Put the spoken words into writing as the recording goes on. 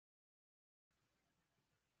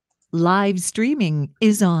Live streaming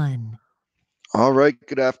is on. All right.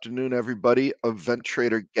 Good afternoon, everybody. Event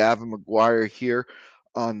trader Gavin McGuire here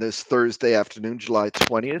on this Thursday afternoon, July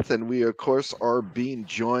 20th. And we, of course, are being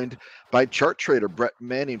joined by chart trader Brett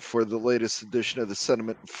Manning for the latest edition of the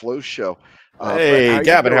Sentiment and Flow Show. Brett, how Hey, are you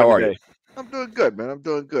Gavin, doing how are you? today? I'm doing good, man. I'm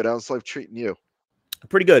doing good. How's life treating you?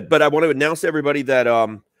 Pretty good. But I want to announce to everybody that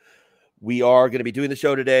we are going to be doing the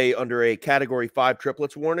show today under a Category 5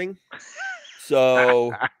 triplets warning.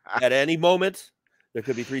 So at any moment, there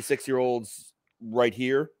could be 3 6-year-olds right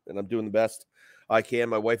here, and I'm doing the best I can.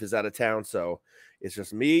 My wife is out of town, so it's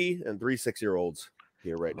just me and 3 6-year-olds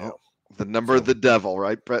here right now. The number of the devil,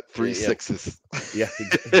 right, Brett? Three Yeah, sixes. Yeah.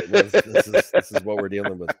 Well, this is what we're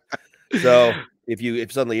dealing with. So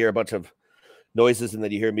if suddenly hear a bunch of noises and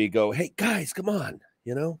then you hear me go, "Hey guys, come on,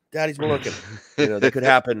 Daddy's working," that could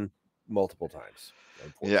happen multiple times.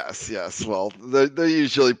 Yes. Well, they're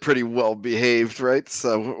usually pretty well behaved, right?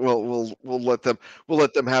 So we'll let them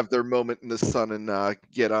have their moment in the sun and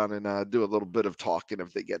get on and do a little bit of talking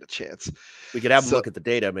if they get a chance. We could have them So look at the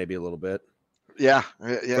data maybe a little bit. yeah,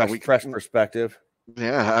 Fresh perspective.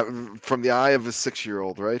 Yeah, from the eye of a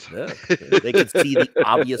 6-year-old, right? Yeah, they can see the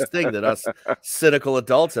obvious thing that us cynical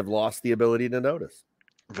adults have lost the ability to notice.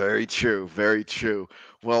 Very true. Very true.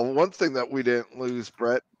 Well, one thing that we didn't lose,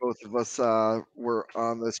 Brett, both of us were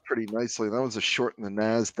on this pretty nicely. That was a short in the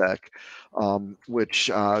Nasdaq, which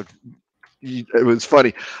it was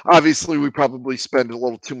funny. Obviously, we probably spend a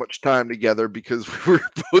little too much time together because we were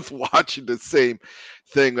both watching the same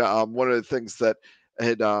thing. One of the things that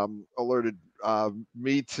had alerted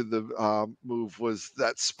me to the move was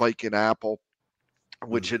that spike in Apple,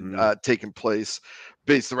 which had taken place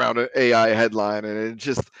based around an AI headline. And it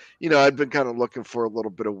just, I'd been kind of looking for a little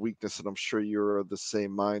bit of weakness, and I'm sure you're of the same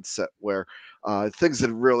mindset where things had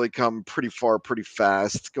really come pretty far, pretty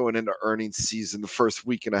fast going into earnings season, the first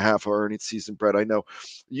week and a half of earnings season, Brett. I know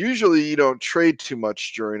usually you don't trade too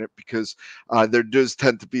much during it because there does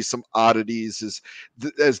tend to be some oddities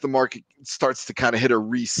as the market starts to kind of hit a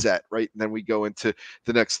reset, right? And then we go into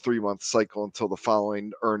the next 3-month cycle until the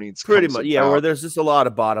following earnings Pretty comes much, about. yeah, where there's just a lot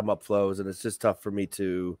of bottom up flows, and it's just tough for me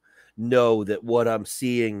to know that what I'm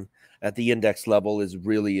seeing at the index level is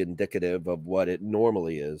really indicative of what it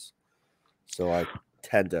normally is. So I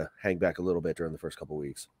tend to hang back a little bit during the first couple of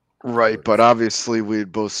weeks. Right, but obviously we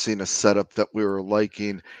had both seen a setup that we were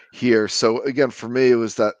liking here. So again, for me, it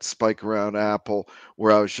was that spike around Apple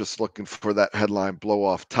where I was just looking for that headline blow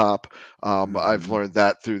off top. I've learned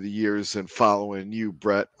that through the years and following you,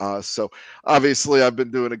 Brett. So obviously I've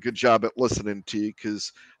been doing a good job at listening to you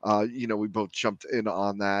because we both jumped in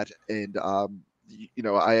on that, and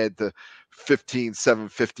I had the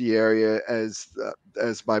 15,750 area as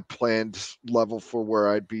my planned level for where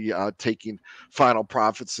I'd be taking final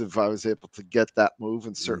profits if I was able to get that move,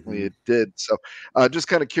 and certainly it did. So, just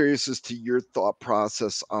kind of curious as to your thought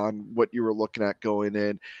process on what you were looking at going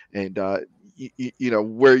in, and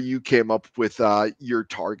where you came up with your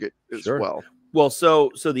target as well. Well, so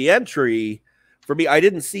the entry for me, I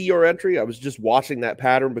didn't see your entry. I was just watching that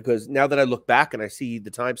pattern because now that I look back and I see the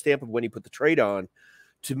timestamp of when you put the trade on,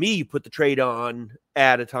 to me, you put the trade on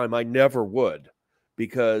at a time I never would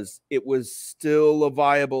because it was still a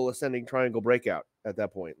viable ascending triangle breakout at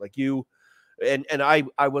that point. Like you, and I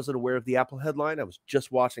wasn't aware of the Apple headline. I was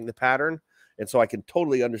just watching the pattern. And so I can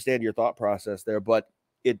totally understand your thought process there, but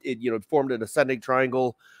it formed an ascending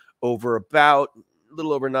triangle over about a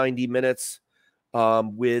little over 90 minutes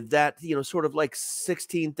with that, sort of like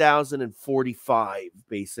 16,045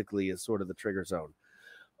 basically is sort of the trigger zone.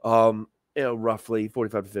 Roughly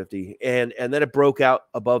 45 to 50. And then it broke out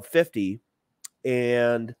above 50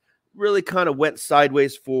 and really kind of went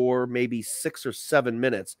sideways for maybe 6 or 7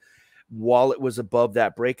 minutes while it was above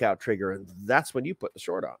that breakout trigger. And that's when you put the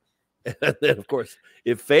short on. And then, of course,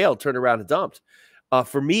 it failed, turned around and dumped.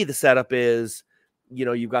 For me, the setup is,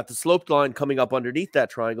 you've got the sloped line coming up underneath that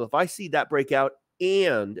triangle. If I see that breakout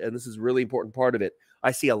and this is a really important part of it,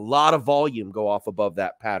 I see a lot of volume go off above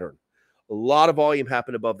that pattern. A lot of volume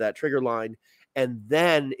happen above that trigger line, and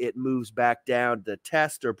then it moves back down to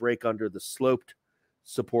test or break under the sloped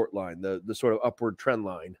support line, the sort of upward trend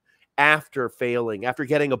line, after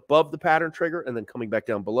getting above the pattern trigger and then coming back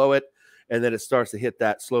down below it, and then it starts to hit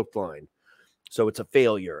that sloped line. So it's a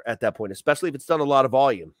failure at that point, especially if it's done a lot of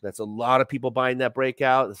volume. That's a lot of people buying that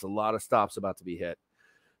breakout. There's a lot of stops about to be hit.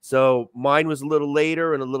 So mine was a little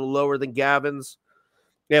later and a little lower than Gavin's.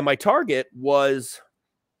 And my target was,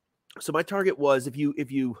 if you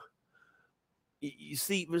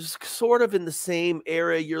see, it was sort of in the same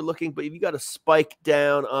area you're looking, but if you got a spike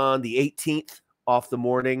down on the 18th off the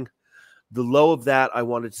morning, the low of that I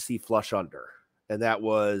wanted to see flush under. and that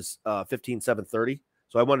was 15,730.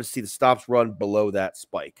 So I wanted to see the stops run below that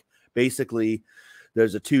spike. Basically,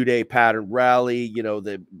 there's a 2-day pattern rally. You know,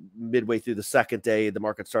 the midway through the second day, the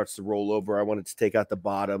market starts to roll over. I wanted to take out the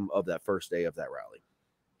bottom of that first day of that rally.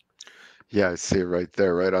 Yeah, I see it right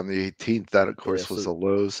there, right on the 18th. That, of course, was the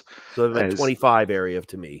lows. So that 25 area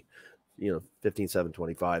to me, you know,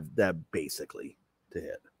 15,725, that basically to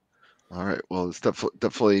hit. All right. Well, it's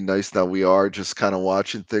definitely nice. Now we are just kind of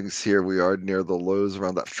watching things here. We are near the lows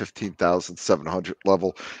around that 15,700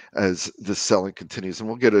 level as the selling continues. And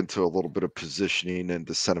we'll get into a little bit of positioning and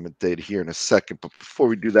the sentiment data here in a second. But before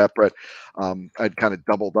we do that, Brett, I'd kind of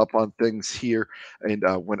doubled up on things here and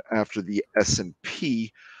went after the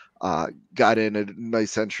S&P. Got in a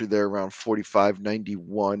nice entry there around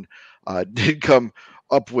 45.91. Did come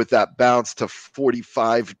up with that bounce to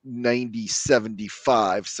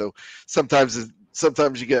 45.90.75. So sometimes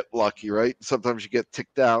you get lucky, right? Sometimes you get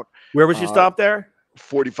ticked out. Where was your stop there?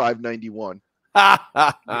 45.91. Yeah.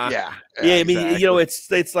 Yeah. I mean, you know,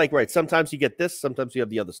 it's like, right. Sometimes you get this, sometimes you have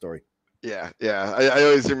the other story. Yeah. I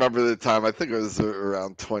always remember the time. I think it was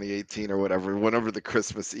around 2018 or whatever. Whenever the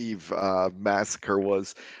Christmas Eve massacre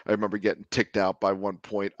was, I remember getting ticked out by one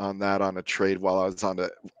point on that on a trade while I was on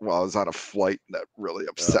a flight. And that really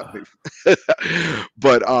upset me.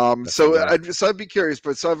 But so I'd be curious.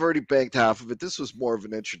 But so I've already banked half of it. This was more of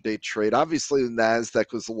an intraday trade. Obviously, the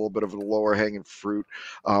Nasdaq was a little bit of a lower hanging fruit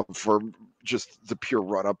for just the pure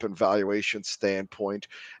run up and valuation standpoint,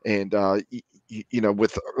 and you know,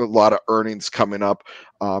 with a lot of earnings coming up,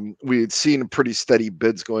 we had seen pretty steady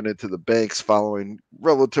bids going into the banks following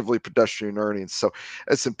relatively pedestrian earnings. So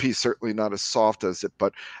S&P certainly not as soft as it,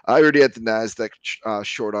 but I already had the Nasdaq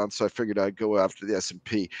short on, so I figured I'd go after the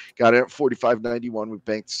S&P. Got it at 45.91. We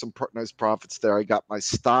banked some nice profits there. I got my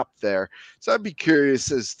stop there, so I'd be curious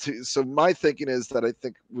as to. So my thinking is that I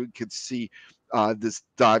think we could see this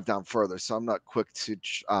dive down further. So I'm not quick to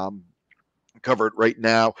cover it right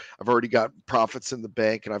now. I've already got profits in the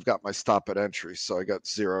bank and I've got my stop at entry. So I got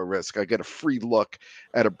zero risk. I get a free look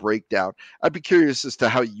at a breakdown. I'd be curious as to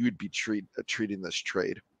how you'd be treating this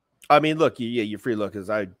trade. I mean, look, your free look is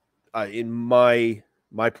I in my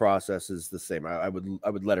process is the same. I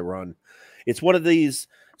would let it run. It's one of these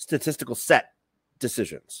statistical set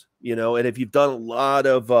decisions, you know, and if you've done a lot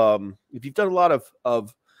of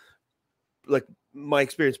like my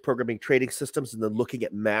experience programming trading systems and then looking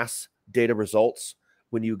at mass data results,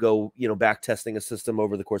 when you go, you know, back testing a system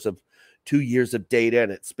over the course of 2 years of data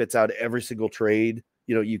and it spits out every single trade,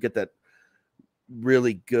 you know, you get that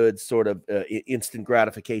really good sort of instant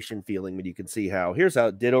gratification feeling when you can see here's how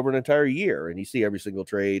it did over an entire year, and you see every single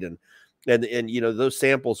trade, and you know, those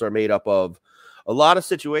samples are made up of a lot of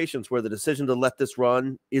situations where the decision to let this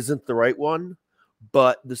run isn't the right one,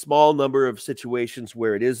 but the small number of situations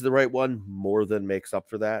where it is the right one more than makes up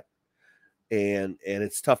for that. And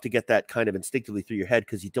it's tough to get that kind of instinctively through your head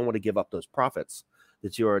because you don't want to give up those profits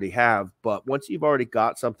that you already have. But once you've already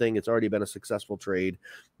got something, it's already been a successful trade,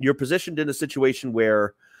 you're positioned in a situation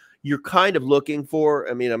where you're kind of looking for,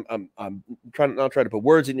 I mean, I'm trying not trying to put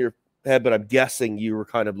words in your head, but I'm guessing you were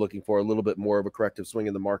kind of looking for a little bit more of a corrective swing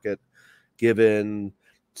in the market, given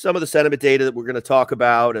some of the sentiment data that we're going to talk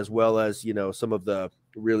about, as well as, you know, some of the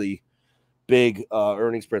really big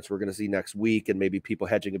earnings prints we're going to see next week, and maybe people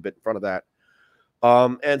hedging a bit in front of that.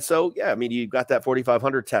 And so, yeah, I mean, you've got that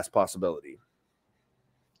 4,500 test possibility.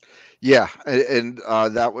 Yeah, and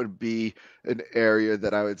that would be an area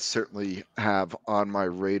that I would certainly have on my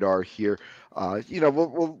radar here. You know,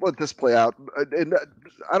 we'll let this play out, and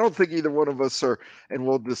I don't think either one of us are, and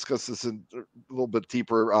we'll discuss this in a little bit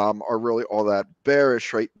deeper, are really all that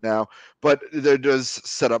bearish right now. But there does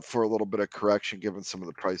set up for a little bit of correction given some of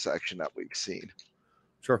the price action that we've seen.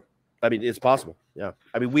 Sure, I mean, it's possible. Yeah,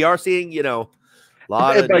 I mean, we are seeing, you know, a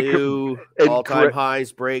lot of new all-time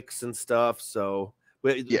highs, breaks, and stuff. So.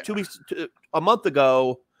 2 weeks, a month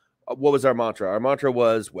ago, what was our mantra? Our mantra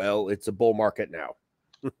was, well, it's a bull market now.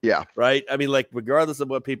 Yeah. Right. I mean, like, regardless of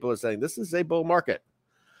what people are saying, this is a bull market.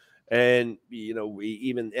 And, you know,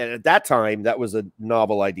 and at that time, that was a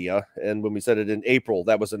novel idea. And when we said it in April,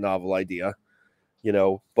 that was a novel idea, you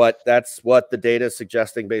know, but that's what the data is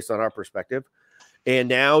suggesting based on our perspective. And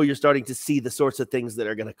now you're starting to see the sorts of things that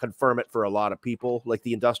are going to confirm it for a lot of people, like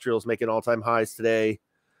the industrials making all-time highs today.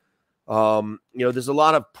 You know, there's a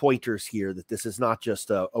lot of pointers here that this is not just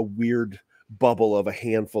a weird bubble of a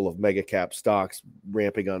handful of mega cap stocks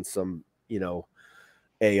ramping on some, you know,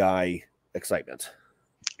 AI excitement.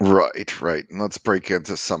 Right. And let's break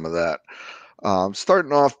into some of that.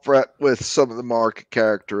 Starting off, Brett, with some of the market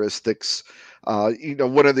characteristics. You know,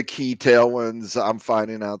 one of the key tailwinds I'm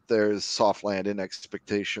finding out there is soft landing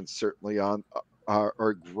expectations, certainly on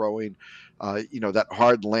are growing. That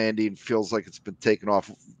hard landing feels like it's been taken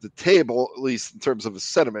off the table, at least in terms of a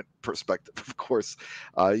sentiment perspective. Of course,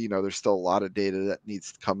 there's still a lot of data that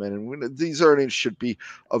needs to come in, and these earnings should be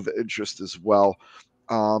of interest as well.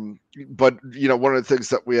 But one of the things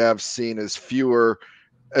that we have seen is fewer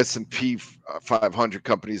S&P 500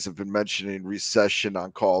 companies have been mentioning recession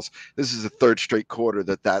on calls. This is the third straight quarter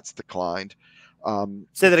that's declined.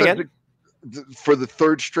 Say that again. For the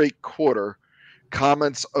third straight quarter,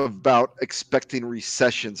 comments about expecting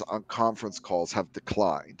recessions on conference calls have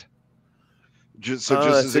declined. Just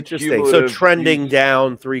as a interesting. So trending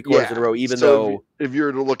down 3 quarters in a row, even though if you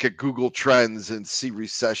were to look at Google Trends and see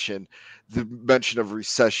recession, the mention of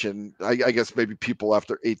recession, I guess maybe people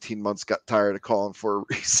after 18 months got tired of calling for a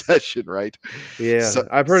recession, right? Yeah,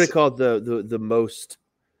 I've heard it called the most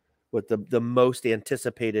the most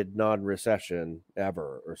anticipated non-recession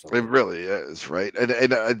ever or something. It really is, right?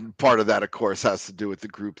 And part of that, of course, has to do with the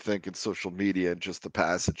groupthink and social media and just the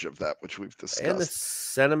passage of that, which we've discussed. And the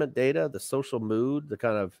sentiment data, the social mood, the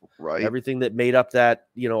kind of right, everything that made up that,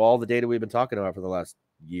 all the data we've been talking about for the last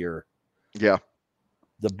year. Yeah.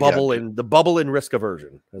 The bubble and risk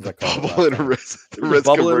aversion, as I call it. Bubble and risk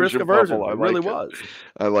aversion. It really was.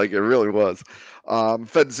 I like it. It really was.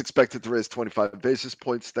 Fed is expected to raise 25 basis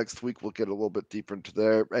points next week. We'll get a little bit deeper into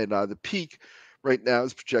there. And the peak right now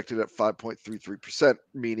is projected at 5.33%,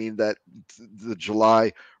 meaning that the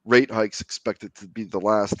July rate hike's expected to be the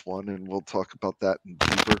last one, and we'll talk about that in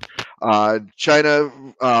deeper.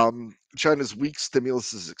 China's weak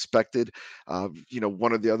stimulus is expected.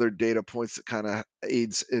 One of the other data points that kind of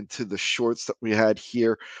aids into the shorts that we had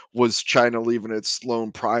here was China leaving its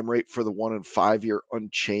loan prime rate for the 1 and 5 year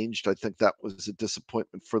unchanged. I think that was a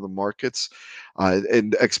disappointment for the markets,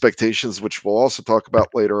 and expectations, which we'll also talk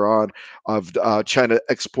about later on, of China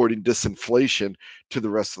exporting disinflation to the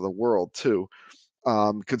rest of the world too.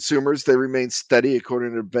 Consumers, they remain steady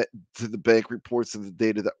according to the bank reports and the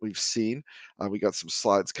data that we've seen. We got some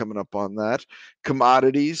slides coming up on that.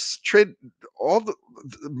 Commodities trade,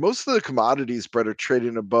 most of the commodities, Brett, are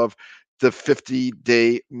trading above the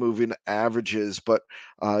 50-day moving averages, but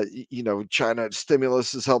China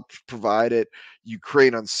stimulus has helped provide it.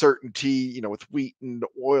 Ukraine uncertainty, with wheat and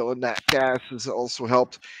oil and nat gas has also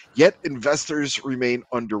helped. Yet investors remain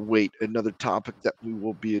underweight, another topic that we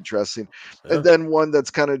will be addressing. Yeah. And then one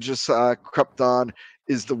that's kind of just crept on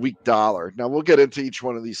is the weak dollar. Now we'll get into each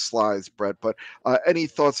one of these slides, Brett, but any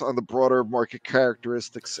thoughts on the broader market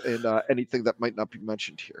characteristics and anything that might not be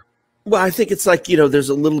mentioned here? Well, I think it's like, there's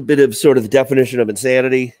a little bit of sort of the definition of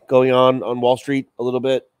insanity going on Wall Street a little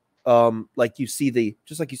bit. Like you see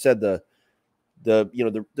just like you said, the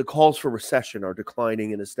calls for recession are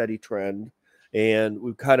declining in a steady trend. And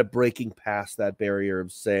we're kind of breaking past that barrier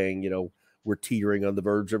of saying, we're teetering on the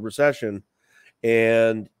verge of recession.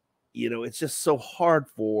 And, it's just so hard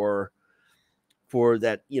for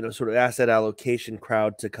that, sort of asset allocation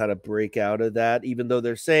crowd to kind of break out of that, even though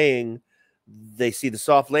they're saying they see the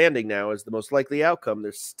soft landing now as the most likely outcome.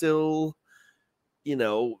 There's still,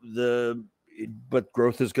 but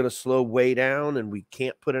growth is going to slow way down, and we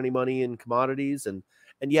can't put any money in commodities. And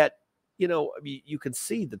yet, you can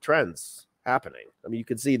see the trends happening. I mean, you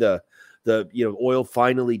can see the oil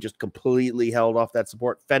finally just completely held off that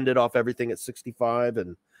support, fended off everything at 65.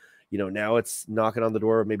 And, now it's knocking on the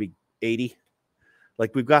door of maybe 80.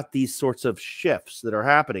 Like, we've got these sorts of shifts that are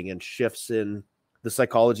happening, and shifts in the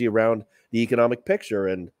psychology around the economic picture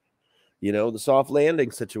and, the soft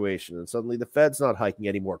landing situation. And suddenly the Fed's not hiking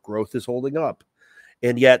anymore. Growth is holding up.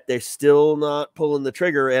 And yet they're still not pulling the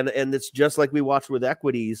trigger. And it's just like we watched with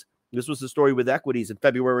equities. This was the story with equities in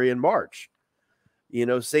February and March.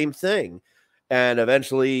 Same thing. And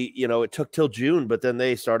eventually, it took till June, but then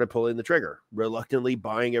they started pulling the trigger, reluctantly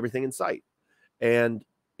buying everything in sight. And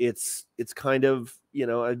it's kind of,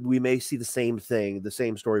 we may see the same thing, the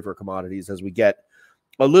same story for commodities as we get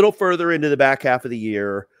a little further into the back half of the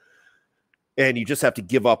year. And you just have to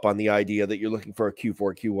give up on the idea that you're looking for a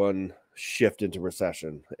Q4, Q1 shift into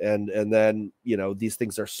recession. And then, these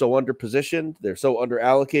things are so underpositioned, they're so under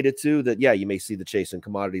allocated to that, yeah, you may see the chase in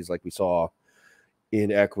commodities like we saw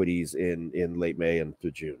in equities in late May and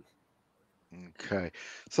through June. Okay,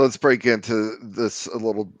 so let's break into this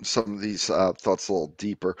some of these thoughts a little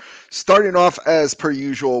deeper. Starting off as per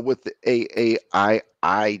usual with the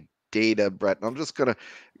AAII data, Brett. And I'm just going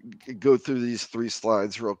to go through these 3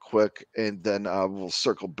 slides real quick, and then we'll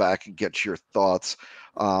circle back and get your thoughts.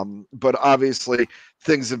 But obviously,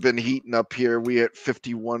 things have been heating up here. We at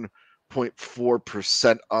 51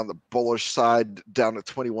 0.4% on the bullish side, down to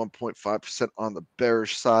 21.5% on the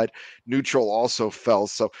bearish side. Neutral also fell.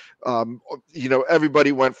 So,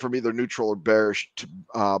 everybody went from either neutral or bearish to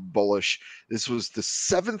bullish. This was the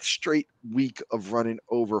 7th straight week of running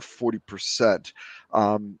over 40%.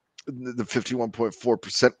 The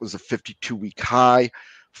 51.4% was a 52-week high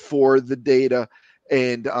for the data.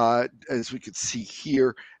 And as we could see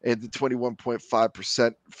here, and the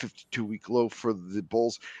 21.5% 52-week low for the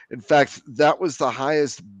bulls. In fact, that was the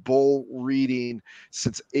highest bull reading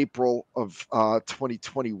since April of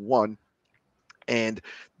 2021. And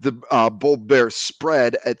the bull bear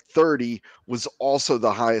spread at 30 was also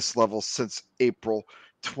the highest level since April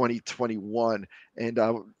 2021. And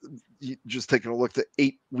just taking a look at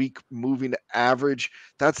the 8-week moving average,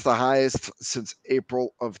 that's the highest since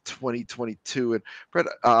April of 2022. And Brett,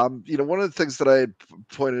 one of the things that I had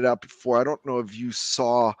pointed out before, I don't know if you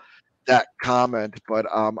saw that comment, but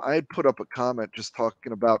I had put up a comment just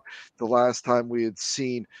talking about the last time we had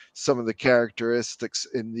seen some of the characteristics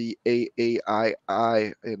in the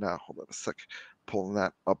AAII. And hold on a sec, pulling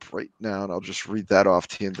that up right now, and I'll just read that off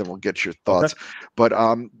to you, and then we'll get your thoughts. Okay. But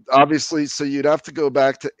obviously, so you'd have to go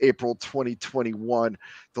back to April 2021,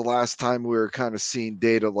 the last time we were kind of seeing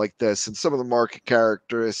data like this, and some of the market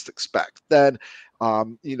characteristics back then.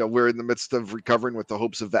 We're in the midst of recovering with the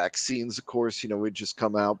hopes of vaccines. Of course, we'd just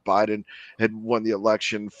come out. Biden had won the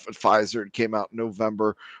election. Pfizer came out in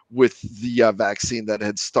November with the vaccine that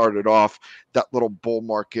had started off that little bull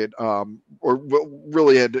market, or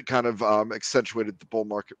really had kind of accentuated the bull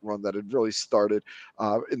market run that had really started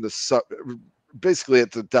basically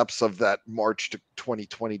at the depths of that March to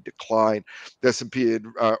 2020 decline. The S&P had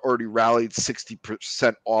already rallied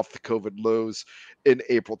 60% off the COVID lows in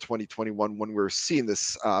April 2021 when we were seeing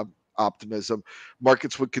this optimism.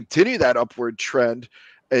 Markets would continue that upward trend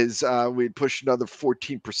as we'd push another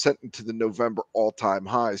 14% into the November all-time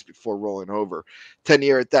highs before rolling over.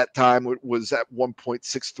 10-year at that time was at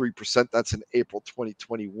 1.63%. That's in April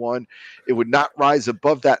 2021. It would not rise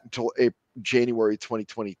above that until January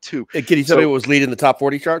 2022. Hey, can you tell me what was leading the top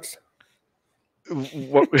 40 charts? It's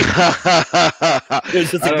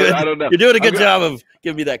just I don't know. You're doing a good job of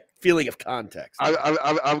giving me that feeling of context.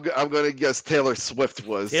 I'm going to guess Taylor Swift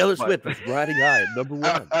was. Swift was riding high, number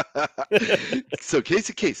 1. So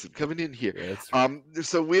case, I'm coming in here. Yeah, right.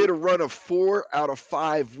 So we had a run of 4 out of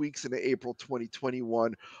 5 weeks in April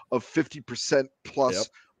 2021 of 50% plus. Yep.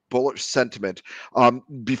 Bullish sentiment.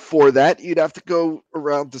 Before that, you'd have to go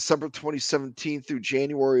around December 2017 through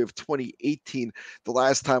January of 2018, the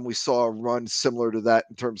last time we saw a run similar to that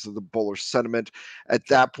in terms of the bullish sentiment. At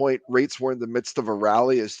that point, rates were in the midst of a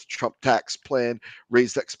rally as the Trump tax plan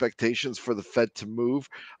raised expectations for the Fed to move.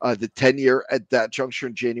 The 10-year at that juncture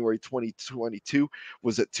in January 2022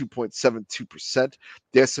 was at 2.72%.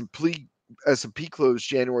 The S&P closed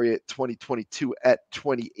January at 2022 at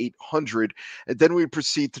 2,800, and then we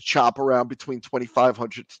proceed to chop around between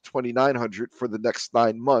 2,500 to 2,900 for the next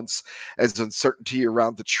 9 months as uncertainty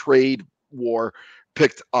around the trade war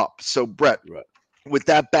picked up. So, Brett, right, with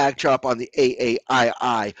that backdrop on the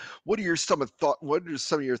AAII, what are some of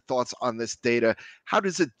your thoughts on this data? How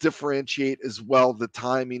does it differentiate as well the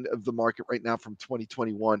timing of the market right now from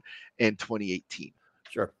 2021 and 2018?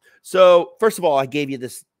 Sure. So first of all, I gave you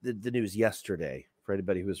the news yesterday for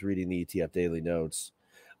anybody who was reading the ETF Daily Notes.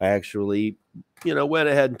 I actually, went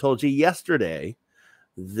ahead and told you yesterday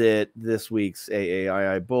that this week's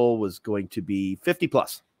AAII bull was going to be 50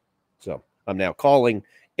 plus. So I'm now calling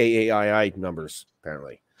AAII numbers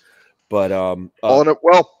apparently, but calling it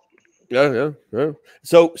well. Yeah.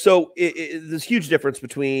 So there's huge difference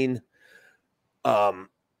between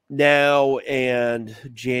now and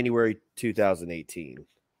January 2018,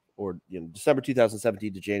 or December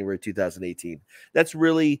 2017 to January 2018. That's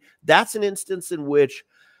an instance in which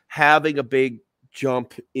having a big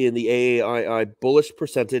jump in the AAII bullish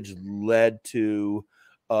percentage led to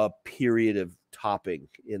a period of topping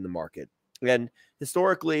in the market. And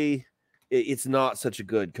historically, it's not such a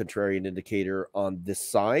good contrarian indicator on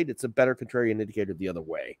this side. It's a better contrarian indicator the other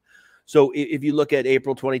way. So if you look at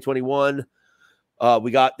April 2021,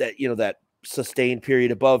 we got that, that sustained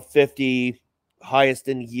period above 50, highest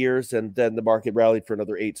in years, and then the market rallied for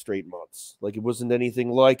another 8 straight months. Like it wasn't anything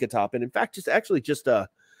like a top. And in fact, just a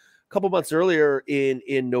couple months earlier in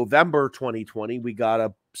November 2020, we got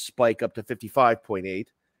a spike up to 55.8,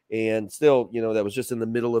 and still, that was just in the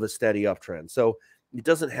middle of a steady uptrend. So it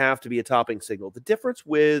doesn't have to be a topping signal. The difference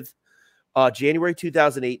with January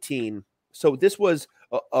 2018, so this was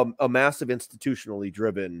a massive institutionally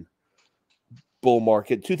driven bull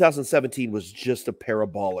market. 2017 was just a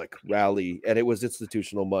parabolic rally, and it was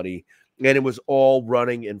institutional money And it was all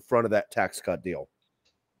running in front of that tax cut deal.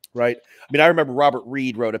 Right. I mean, I remember Robert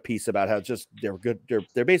Reed wrote a piece about how just they're good.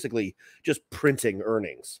 They're basically just printing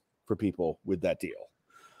earnings for people with that deal.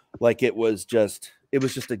 Like it was just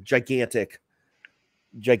a gigantic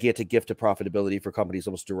gift of profitability for companies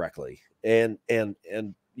almost directly. And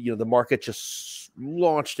the market just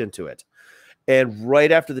launched into it. And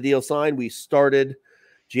right after the deal signed, we started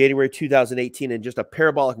January 2018 in just a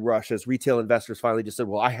parabolic rush as retail investors finally just said,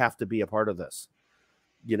 well, I have to be a part of this.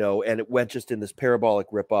 And it went just in this parabolic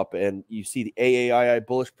rip up. And you see the AAII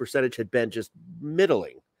bullish percentage had been just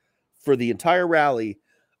middling for the entire rally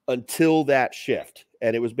until that shift.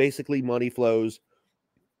 And it was basically money flows.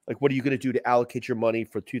 Like, what are you going to do to allocate your money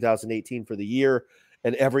for 2018 for the year?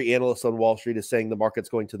 And every analyst on Wall Street is saying the market's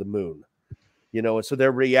going to the moon, and so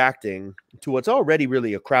they're reacting to what's already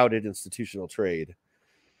really a crowded institutional trade.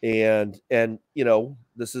 And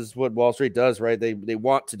this is what Wall Street does, right? They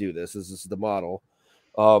want to do this. This is the model.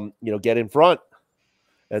 Get in front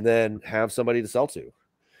and then have somebody to sell to.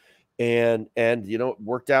 And it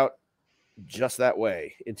worked out just that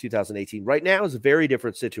way in 2018. Right now is a very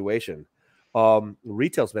different situation.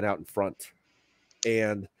 Retail's been out in front,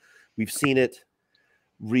 and we've seen it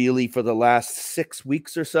really for the last 6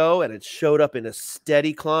 weeks or so, and it showed up in a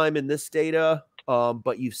steady climb in this data.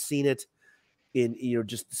 But you've seen it in,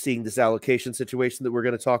 just seeing this allocation situation that we're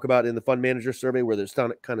going to talk about in the fund manager survey, where there's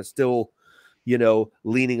kind of still,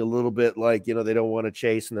 leaning a little bit like, they don't want to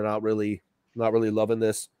chase and they're not really loving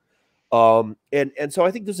this. And so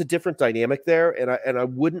I think there's a different dynamic there. And I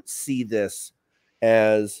wouldn't see this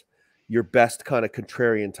as your best kind of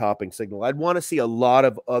contrarian topping signal. I'd want to see a lot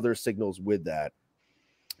of other signals with that,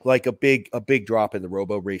 like a big drop in the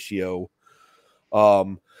robo ratio.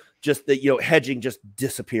 Just that, hedging just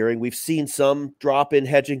disappearing. We've seen some drop in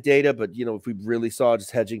hedging data, but, if we really saw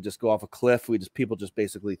just hedging just go off a cliff, people just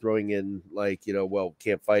basically throwing in like, well,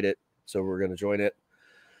 can't fight it, so we're going to join it.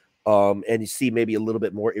 And you see maybe a little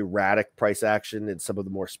bit more erratic price action in some of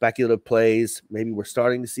the more speculative plays. Maybe we're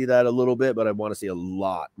starting to see that a little bit, but I want to see a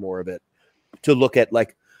lot more of it to look at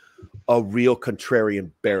like a real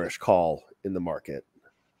contrarian bearish call in the market.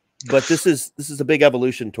 But this is a big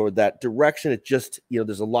evolution toward that direction. It just,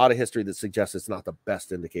 there's a lot of history that suggests it's not the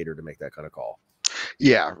best indicator to make that kind of call.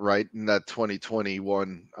 Yeah, right. In that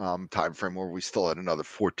 2021 timeframe where we still had another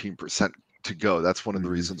 14% to go. That's one of the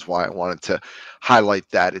reasons why I wanted to highlight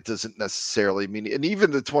that. It doesn't necessarily mean, and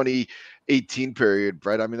even the 2018 period,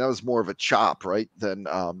 right? I mean, that was more of a chop, right, than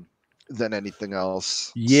anything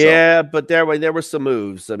else. Yeah, so. But there were some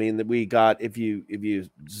moves. I mean, that we got, if you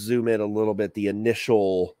zoom in a little bit, the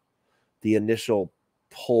initial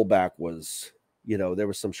pullback was, there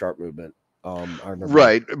was some sharp movement. I remember.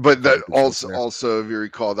 Right, but that also, if you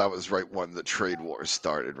recall, that was right when the trade war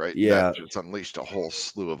started, right? Yeah, that just unleashed a whole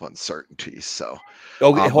slew of uncertainties. So,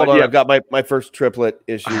 okay, hold on, yeah. I've got my first triplet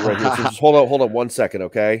issue right here. So just hold on 1 second,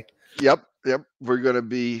 okay? Yep. We're gonna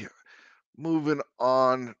be moving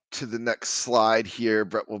on to the next slide here.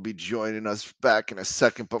 Brett will be joining us back in a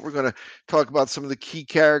second, but we're going to talk about some of the key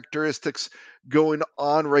characteristics going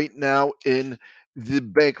on right now in the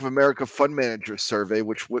Bank of America Fund Manager Survey,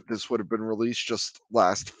 which this would have been released just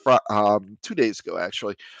last 2 days ago,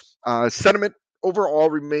 actually. Sentiment overall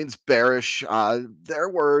remains bearish. Their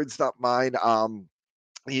words, not mine. And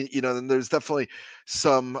there's definitely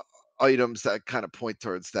some items that kind of point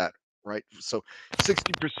towards that. Right. So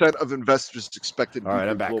 60% of investors expected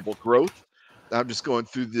weaker global growth. I'm just going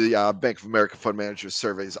through the Bank of America Fund Manager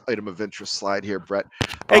Survey's item of interest slide here, Brett.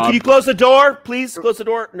 Hey, can you close the door? Please close the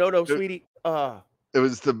door. No, sweetie. It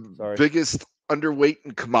was the biggest underweight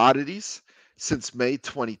in commodities since May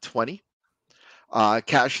 2020.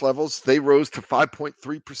 Cash levels, they rose to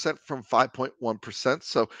 5.3% from 5.1%,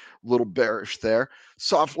 so a little bearish there.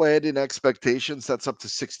 Soft landing expectations, that's up to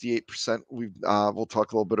 68%. We'll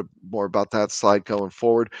talk a little bit more about that slide going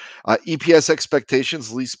forward. EPS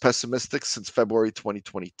expectations, least pessimistic since February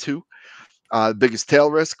 2022. The biggest tail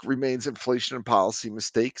risk remains inflation and policy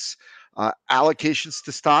mistakes. Allocations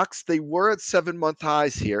to stocks, they were at 7-month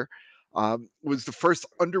highs here. Was the first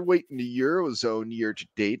underweight in the Eurozone year to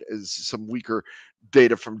date, as some weaker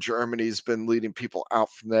data from Germany has been leading people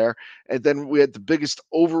out from there. And then we had the biggest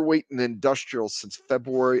overweight in industrials since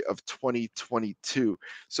February of 2022.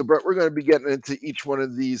 So, Brett, we're going to be getting into each one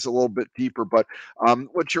of these a little bit deeper, but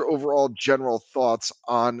what's your overall general thoughts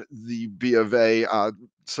on the BofA,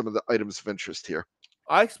 some of the items of interest here?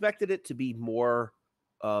 I expected it to be more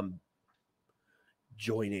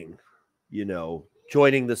joining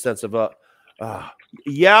the sense of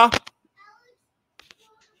yeah.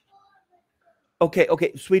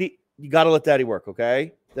 Okay, sweetie, you got to let daddy work,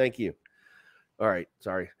 okay? Thank you. All right,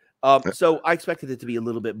 sorry. So I expected it to be a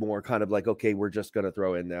little bit more kind of like, okay, we're just going to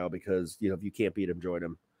throw in now because, you know, if you can't beat them, join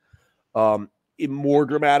them. More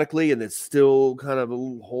dramatically, and it's still kind of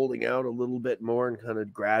holding out a little bit more and kind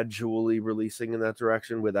of gradually releasing in that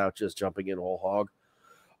direction without just jumping in whole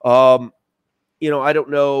hog. You know, I don't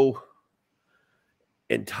know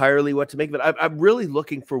entirely what to make of it. I'm really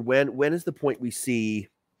looking for when is the point we see,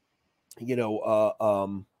 you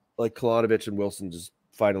know, like Kolonovich and Wilson just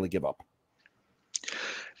finally give up.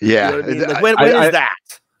 Yeah, you know what I mean? Like when is that?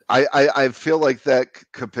 I feel like that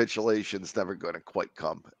capitulation's never going to quite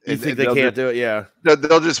come. You think they can't do it? Yeah.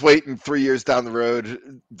 They'll just wait, and 3 years down the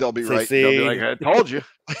road, they'll be right. They'll be like, I told you.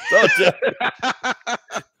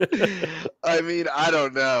 I mean, I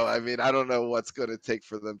don't know. I don't know what's going to take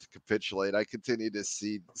for them to capitulate. I continue to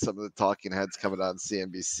see some of the talking heads coming on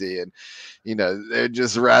CNBC, and, you know, they'd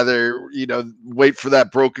just rather, you know, wait for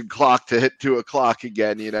that broken clock to hit 2 o'clock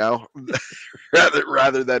again, you know,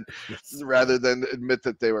 rather than admit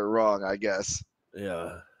that they were wrong, I guess.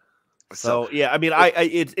 Yeah. So yeah, I mean,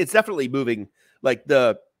 it's definitely moving. Like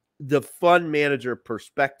the fund manager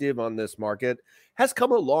perspective on this market has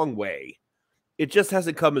come a long way. It just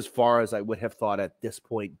hasn't come as far as I would have thought at this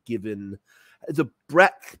point, given the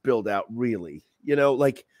breadth build out, really. You know,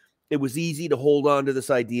 like it was easy to hold on to this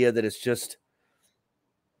idea that it's just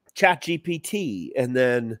ChatGPT and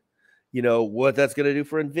then, you know, what that's going to do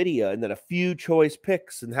for NVIDIA and then a few choice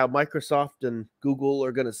picks and how Microsoft and Google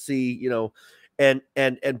are going to see, you know,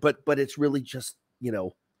 but it's really just, you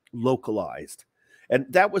know, localized. And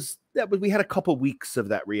that was we had a couple weeks of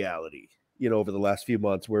that reality, you know, over the last few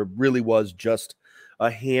months where it really was just a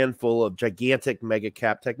handful of gigantic mega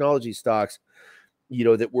cap technology stocks, you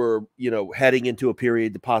know, that were, you know, heading into a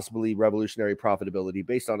period to possibly revolutionary profitability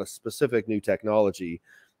based on a specific new technology.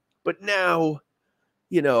 But now,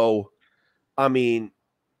 you know, I mean,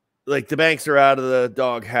 like the banks are out of the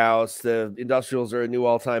doghouse, the industrials are at new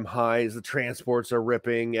all-time highs, the transports are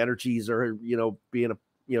ripping, energies are, you know, being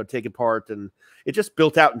taken apart, and it just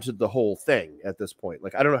built out into the whole thing at this point.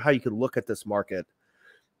 Like, I don't know how you can look at this market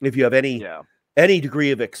if you have any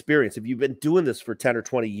degree of experience. If you've been doing this for 10 or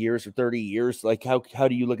 20 years or 30 years, like how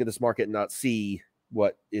do you look at this market and not see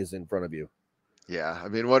what is in front of you? Yeah, I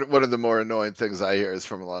mean, one of the more annoying things I hear is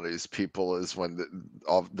from a lot of these people is when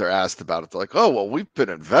they're asked about it, they're like, "Oh, well, we've been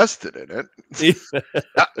invested in it."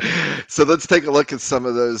 So let's take a look at some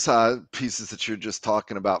of those pieces that you're just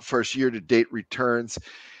talking about. First, year-to-date returns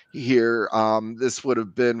here. This would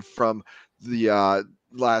have been from the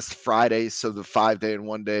last Friday, so the 5-day and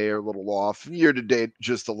 1-day are a little off. Year to date,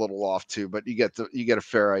 just a little off too, but you get a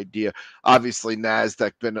fair idea. Obviously,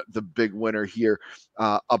 Nasdaq been the big winner here,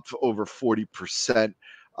 up over 40%.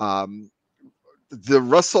 The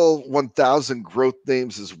Russell 1000 growth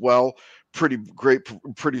names as well, pretty great,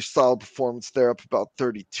 pretty solid performance there, up about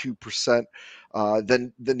 32%.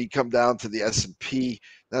 Then you come down to the S&P,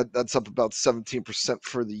 that's up about 17%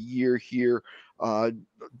 for the year here.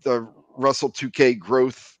 The Russell 2K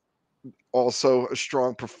growth, also a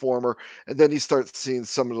strong performer. And then you start seeing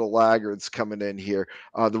some of the laggards coming in here.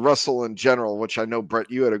 The Russell in general, which I know,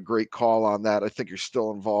 Brett, you had a great call on that. I think you're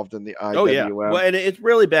still involved in the IWM. Oh, yeah. Well, and it's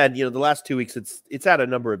really bad. You know, the last 2 weeks, it's had a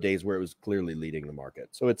number of days where it was clearly leading the market.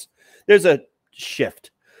 So there's a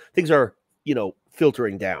shift. Things are, you know,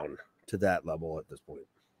 filtering down to that level at this point.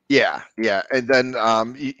 Yeah. And then,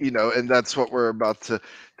 you know, and that's what we're about to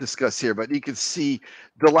discuss here. But you can see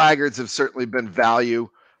the laggards have certainly been value,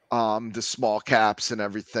 the small caps and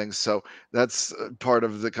everything. So that's part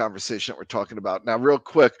of the conversation that we're talking about. Now, real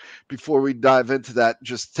quick, before we dive into that,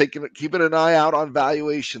 just keeping an eye out on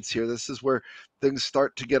valuations here. This is where things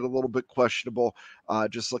start to get a little bit questionable.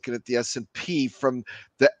 Just looking at the S&P from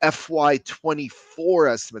the FY24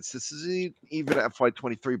 estimates. This isn't even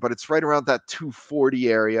FY23, but it's right around that 240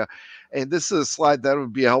 area. And this is a slide that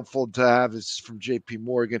would be helpful to have. Is from JP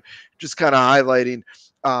Morgan, just kind of highlighting,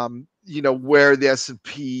 you know, where the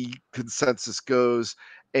S&P consensus goes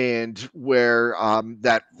and where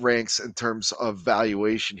that ranks in terms of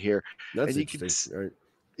valuation here. That's and interesting, right?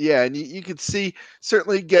 Yeah, and you could see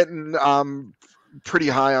certainly getting pretty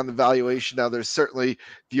high on the valuation. Now, there's certainly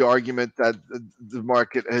the argument that the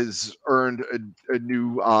market has earned a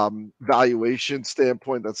new valuation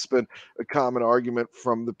standpoint. That's been a common argument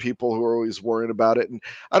from the people who are always worrying about it. And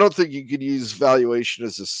I don't think you could use valuation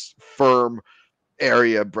as a firm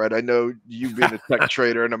area, Brett. I know you being a tech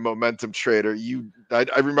trader and a momentum trader,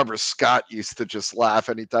 I remember Scott used to just laugh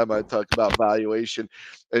anytime I talk about valuation,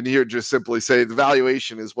 and he would just simply say the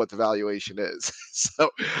valuation is what the valuation is.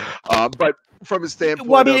 So, but from a standpoint,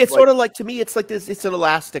 well, I mean, it's sort of like, to me, it's like this. It's an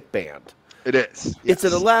elastic band. It is. Yes. It's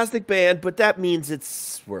an elastic band, but that means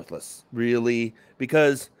it's worthless, really,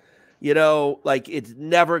 because You know, like it's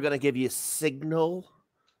never going to give you signal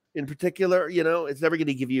in particular. You know, it's never going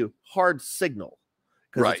to give you hard signal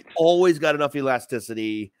because Right. it's always got enough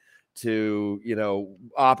elasticity to, you know,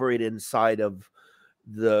 operate inside of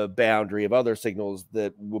the boundary of other signals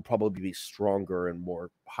that will probably be stronger and more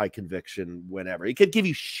high conviction whenever. It could give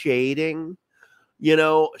you shading, you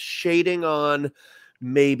know, shading on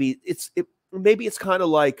maybe maybe it's kind of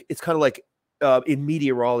like in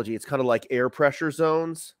meteorology, it's kind of like air pressure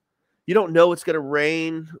zones. You don't know it's going to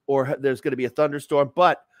rain or there's going to be a thunderstorm,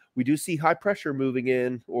 but we do see high pressure moving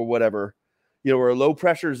in or whatever, you know, or a low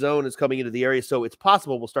pressure zone is coming into the area. So it's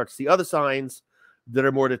possible we'll start to see other signs that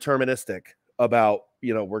are more deterministic about,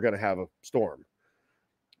 you know, we're going to have a storm.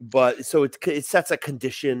 But so it sets a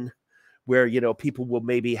condition where, you know, people will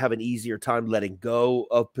maybe have an easier time letting go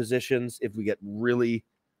of positions if we get really,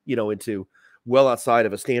 you know, into well outside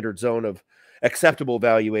of a standard zone of acceptable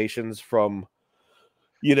valuations from,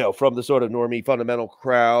 you know, from the sort of normie fundamental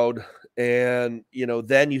crowd. And, you know,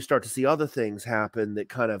 then you start to see other things happen that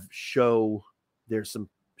kind of show there's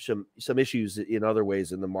some issues in other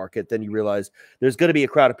ways in the market. Then you realize there's going to be a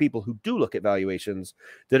crowd of people who do look at valuations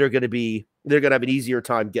that are going to they're going to have an easier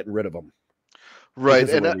time getting rid of them. Right.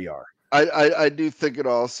 Because of where we are. I do think it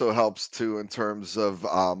also helps too in terms of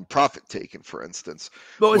profit taking, for instance.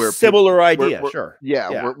 Well, it's a where similar idea, sure.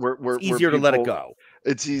 Yeah, it's easier to let it go.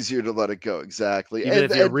 It's easier to let it go, exactly. Even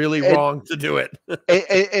if you're really wrong to do it.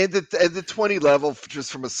 and the 20 level,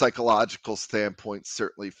 just from a psychological standpoint,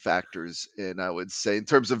 certainly factors in, I would say, in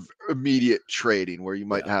terms of immediate trading, where you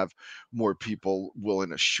might have more people willing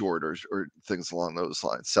to short or things along those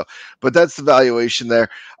lines. So, but that's the valuation there.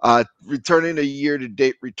 Returning to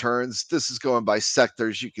year-to-date returns, this is going by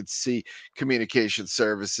sectors. You can see communication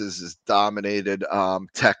services is dominated,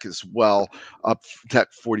 tech as well, up tech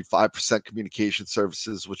 45%, communication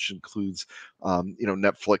services, which includes you know,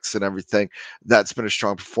 Netflix and everything. That's been a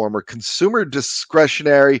strong performer. Consumer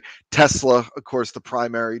discretionary, Tesla, of course, the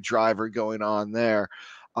primary driver going on there.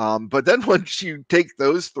 But then once you take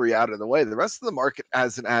those three out of the way, the rest of the market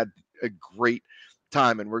hasn't had a great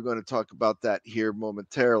time, and we're going to talk about that here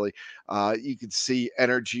momentarily. You can see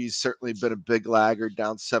energy's certainly been a big laggard,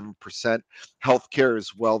 down 7%. Healthcare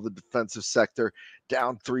as well, the defensive sector,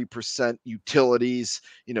 down 3%. Utilities,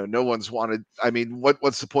 you know, no one's wanted. I mean,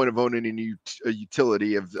 what's the point of owning a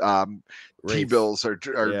utility if T-bills are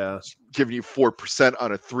giving you 4%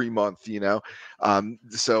 on a 3-month, you know?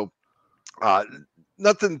 So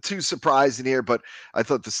nothing too surprising here, but I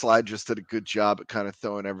thought the slide just did a good job at kind of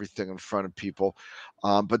throwing everything in front of people.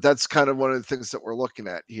 But that's kind of one of the things that we're looking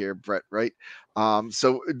at here, Brett, right?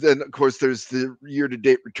 So then, of course, there's the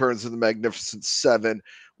year-to-date returns of the Magnificent Seven,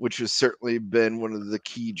 which has certainly been one of the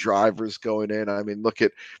key drivers going in. I mean, look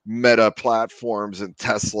at Meta Platforms and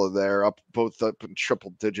Tesla there, both up in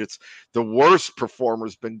triple digits. The worst performer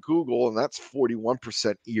has been Google, and that's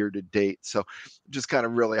 41% year-to-date. So just kind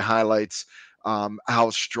of really highlights how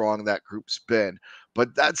strong that group's been.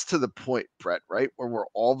 But that's to the point, Brett, right? Where we're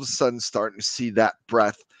all of a sudden starting to see that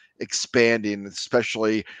breadth expanding,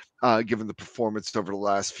 especially given the performance over the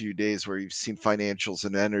last few days where you've seen financials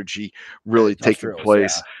and energy really taking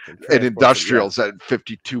place, and industrials at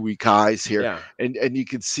 52-week highs here. And you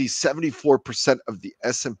can see 74% of the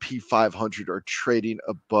S&P 500 are trading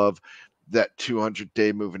above that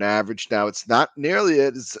 200-day moving average. Now, it's not nearly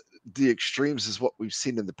as the extremes as what we've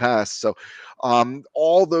seen in the past. So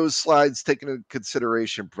all those slides taken into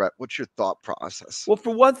consideration, Brett, what's your thought process? Well,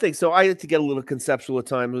 for one thing, so I had to get a little conceptual at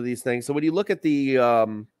times with these things. So when you look at the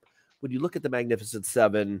Magnificent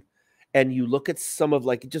Seven, and you look at some of,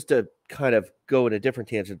 like, just to kind of go in a different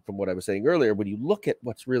tangent from what I was saying earlier, when you look at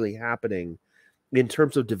what's really happening in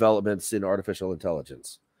terms of developments in artificial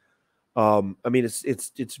intelligence, I mean,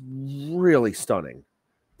 it's really stunning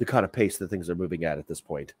the kind of pace that things are moving at this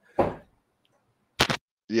point.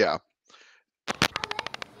 Yeah.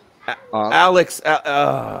 Alex,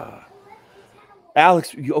 okay,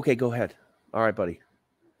 go ahead. All right, buddy.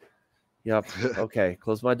 Yep. Okay,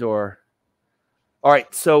 close my door. All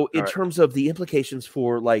right. So in terms of the implications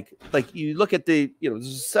for like you look at the, you know,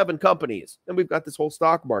 there's 7 companies and we've got this whole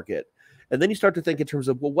stock market. And then you start to think in terms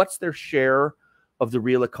of, well, what's their share of the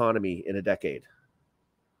real economy in a decade?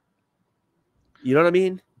 You know what I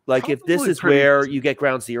mean? Like, if this is where you get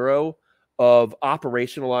ground zero of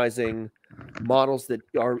operationalizing models that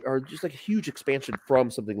are just like a huge expansion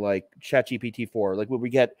from something like ChatGPT-4, like where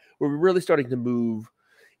we're really starting to move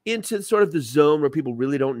into sort of the zone where people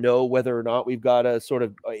really don't know whether or not we've got a sort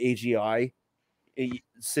of AGI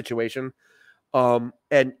situation.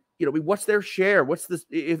 And, you know, what's their share? What's this,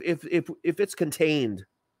 if it's contained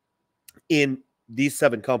in these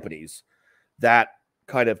 7 companies, that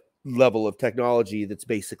kind of level of technology that's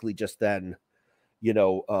basically just then,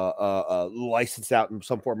 licensed out in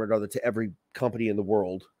some form or another to every company in the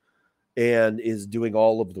world and is doing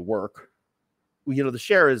all of the work, the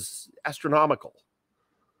share is astronomical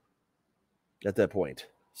at that point.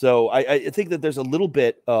 So I think that there's a little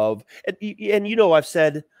bit of, and I've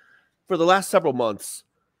said for the last several months,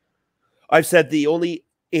 I've said the only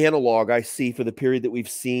analog I see for the period that we've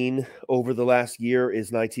seen over the last year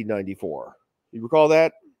is 1994. You recall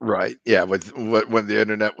that? Right. Yeah. When the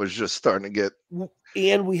internet was just starting to get.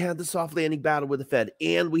 And we had the soft landing battle with the Fed,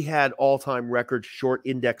 and we had all-time record short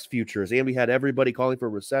index futures, and we had everybody calling for a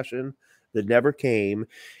recession that never came,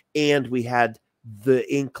 and we had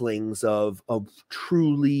the inklings of a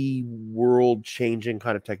truly world-changing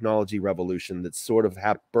kind of technology revolution that's sort of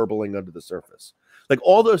burbling under the surface. Like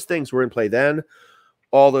all those things were in play then,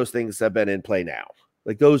 all those things have been in play now.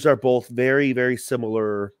 Like those are both very, very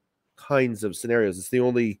similar kinds of scenarios. It's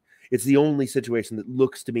the only situation that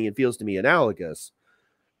looks to me and feels to me analogous.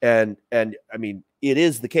 And I mean, it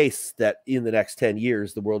is the case that in the next 10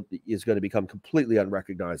 years, the world is going to become completely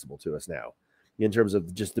unrecognizable to us now in terms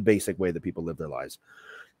of just the basic way that people live their lives,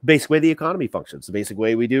 the basic way the economy functions, the basic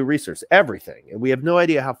way we do research, everything. And we have no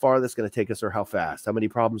idea how far that's going to take us or how fast, how many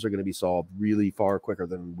problems are going to be solved really far quicker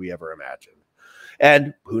than we ever imagined.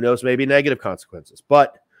 And who knows, maybe negative consequences.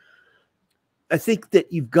 But I think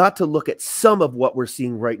that you've got to look at some of what we're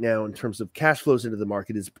seeing right now in terms of cash flows into the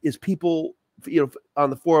market is people, on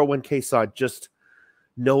the 401k side, just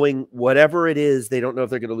knowing whatever it is, they don't know if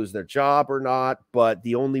they're going to lose their job or not, but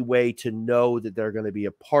the only way to know that they're going to be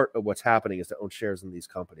a part of what's happening is to own shares in these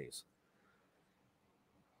companies.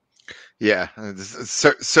 Yeah, it's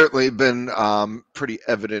certainly been pretty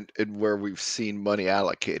evident in where we've seen money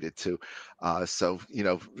allocated to. So,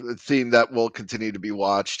 the theme that will continue to be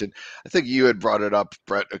watched. And I think you had brought it up,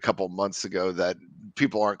 Brett, a couple months ago that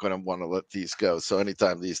people aren't going to want to let these go. So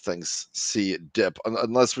anytime these things see it dip,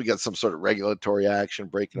 unless we get some sort of regulatory action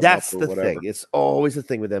breaking them up That's or the whatever. thing. It's always a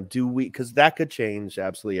thing with them. Because that could change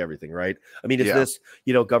absolutely everything, right? I mean, if this,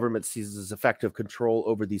 government seizes effective control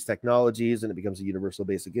over these technologies and it becomes a universal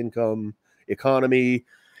basic income economy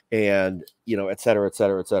and, et cetera, et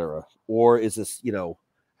cetera, et cetera. Or is this,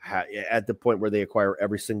 at the point where they acquire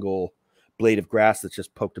every single blade of grass that's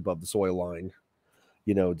just poked above the soil line?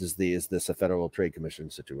 Is this a Federal Trade Commission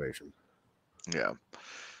situation? Yeah.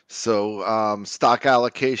 So stock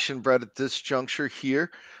allocation, Brett, at this juncture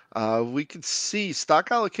here, we can see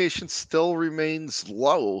stock allocation still remains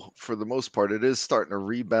low for the most part. It is starting to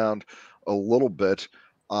rebound a little bit.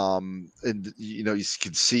 And you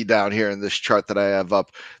can see down here in this chart that I have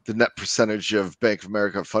up, the net percentage of Bank of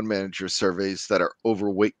America fund manager surveys that are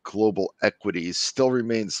overweight global equities still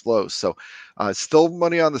remains low. So still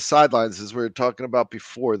money on the sidelines, as we were talking about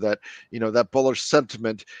before, that that bullish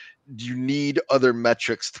sentiment, you need other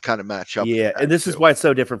metrics to kind of match up. Yeah, and this is why it's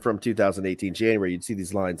so different from 2018 January. You'd see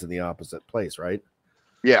these lines in the opposite place, right?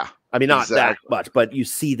 Yeah, I mean, not that much, but you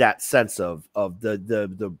see that sense of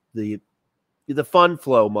the fund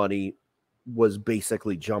flow money was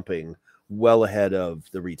basically jumping well ahead of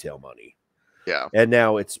the retail money. Yeah, and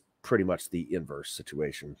now it's pretty much the inverse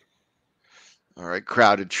situation. All right,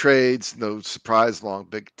 crowded trades, no surprise, long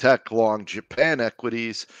big tech, long Japan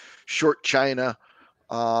equities, short China,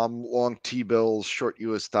 long T-bills, short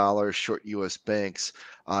U.S. dollars, short U.S. banks.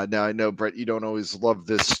 Now I know, Brett, you don't always love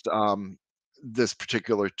this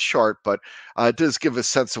particular chart, but it does give a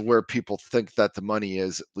sense of where people think that the money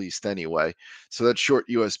is, at least anyway. So that short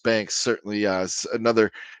U.S. banks certainly is another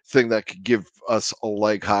thing that could give us a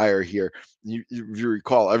leg higher here. You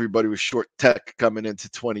recall, everybody was short tech coming into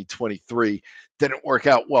 2023. Didn't work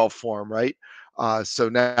out well for them, right? So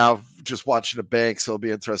now just watching the banks, it'll be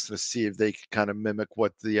interesting to see if they can kind of mimic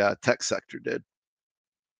what the tech sector did.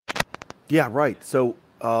 Yeah, right. So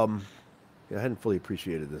I hadn't fully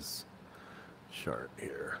appreciated this chart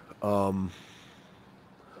here.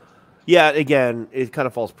 Yeah, again, it kind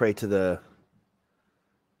of falls prey to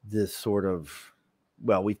this sort of,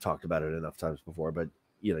 well, we've talked about it enough times before, but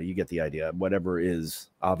you get the idea. Whatever is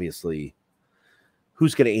obviously,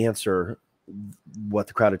 who's going to answer what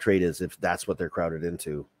the crowded trade is if that's what they're crowded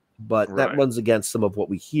into? But that runs against some of what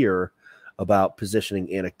we hear about positioning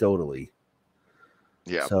anecdotally.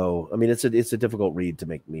 Yeah. So, I mean, it's a difficult read to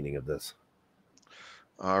make meaning of this.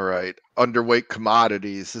 All right. Underweight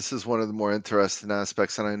commodities. This is one of the more interesting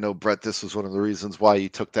aspects. And I know, Brett, this was one of the reasons why you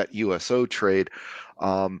took that USO trade.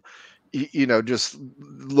 Just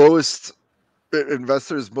lowest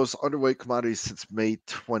investors' most underweight commodities since May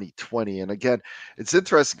 2020. And again, it's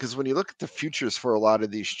interesting because when you look at the futures for a lot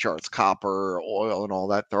of these charts, copper, oil, and all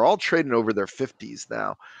that, they're all trading over their 50s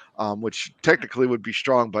now, which technically would be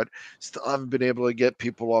strong, but still haven't been able to get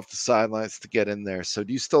people off the sidelines to get in there. So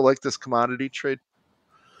do you still like this commodity trade?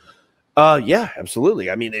 Yeah,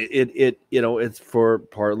 absolutely. I mean, it's for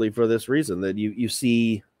partly for this reason that you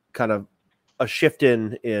see kind of a shift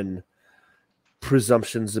in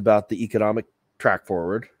presumptions about the economic track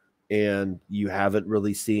forward, and you haven't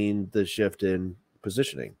really seen the shift in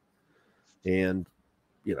positioning. And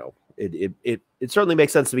it certainly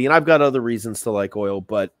makes sense to me. And I've got other reasons to like oil,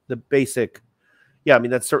 but the basic, yeah, I mean,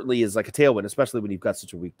 that certainly is like a tailwind, especially when you've got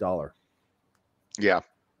such a weak dollar. Yeah.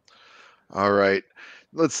 All right.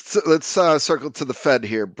 Let's circle to the Fed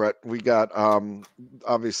here, Brett. We got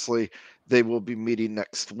obviously they will be meeting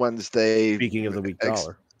next Wednesday. Speaking of the weak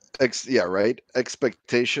dollar. Yeah, right.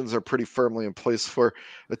 Expectations are pretty firmly in place for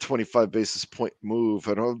a 25 basis point move.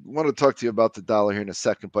 And I want to talk to you about the dollar here in a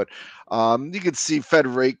second, but you can see Fed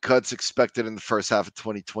rate cuts expected in the first half of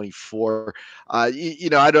 2024. I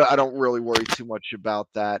don't really worry too much about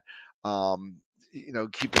that.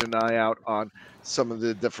 Keeping an eye out on some of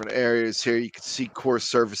the different areas here. You can see core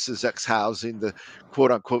services, ex housing, the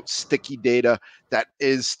quote unquote sticky data that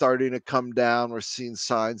is starting to come down. We're seeing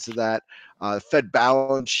signs of that. Fed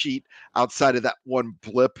balance sheet outside of that one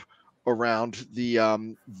blip around the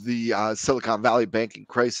Silicon Valley banking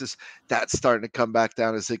crisis, that's starting to come back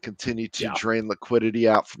down as they continue to drain liquidity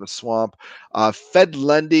out from the swamp. Fed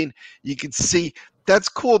lending, you can see that's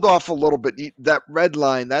cooled off a little bit. That red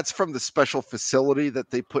line, that's from the special facility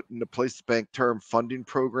that they put into place, the Bank Term Funding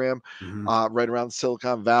Program, right around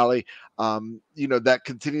Silicon Valley. That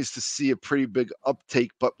continues to see a pretty big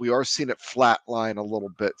uptake, but we are seeing it flatline a little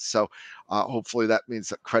bit. So hopefully that means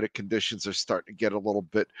that credit conditions are starting to get a little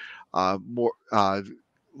bit more, a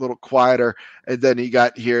little quieter. And then you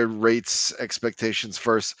got here rates expectations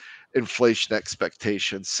versus inflation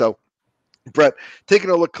expectations. So Brett, taking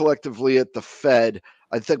a look collectively at the Fed,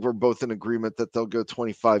 I think we're both in agreement that they'll go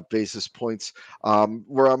 25 basis points.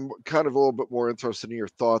 Where I'm kind of a little bit more interested in your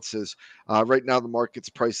thoughts is right now the market's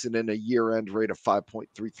pricing in a year-end rate of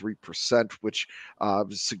 5.33%, which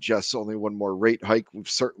suggests only one more rate hike. We've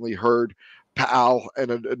certainly heard Powell and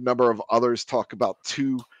a number of others talk about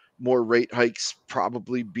two more rate hikes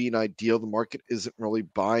probably being ideal. The market isn't really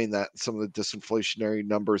buying that. Some of the disinflationary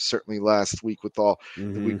numbers, certainly last week with all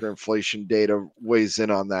the weaker inflation data, weighs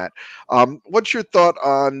in on that. What's your thought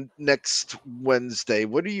on next Wednesday?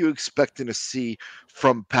 What are you expecting to see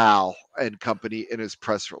from Powell and company in his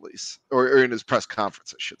press release or in his press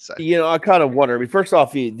conference, I should say? I kind of wonder. I mean, first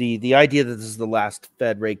off, the idea that this is the last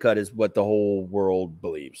Fed rate cut is what the whole world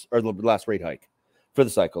believes, or the last rate hike for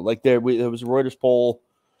the cycle. Like there was a Reuters poll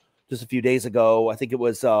just a few days ago. I think it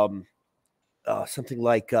was something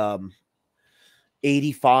like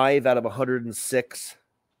 85 out of 106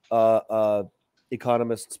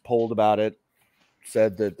 economists polled about it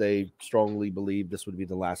said that they strongly believe this would be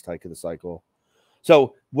the last hike of the cycle.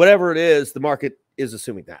 So whatever it is, the market is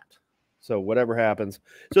assuming that. So whatever happens.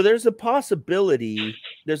 So there's a possibility.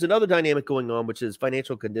 There's another dynamic going on, which is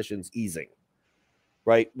financial conditions easing,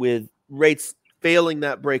 right? With rates failing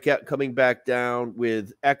that breakout, coming back down,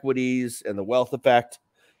 with equities and the wealth effect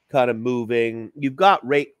kind of moving. You've got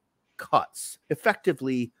rate cuts,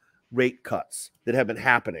 effectively rate cuts that have been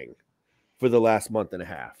happening for the last month and a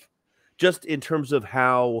half, just in terms of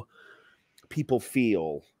how people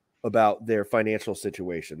feel about their financial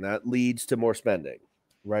situation. That leads to more spending,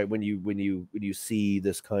 right? When you see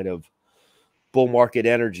this kind of bull market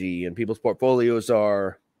energy and people's portfolios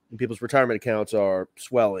are, and people's retirement accounts are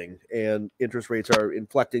swelling and interest rates are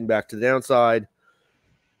inflecting back to the downside.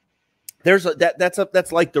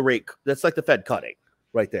 That's like the rate. That's like the Fed cutting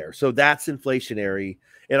right there. So that's inflationary.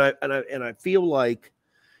 And I feel like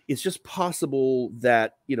it's just possible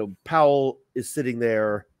that, Powell is sitting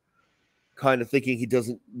there kind of thinking he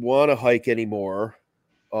doesn't want to hike anymore.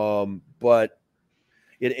 But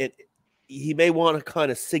he may want to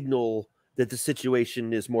kind of signal that the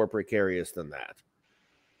situation is more precarious than that.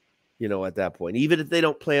 At that point, even if they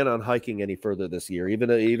don't plan on hiking any further this year, even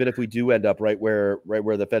if we do end up right where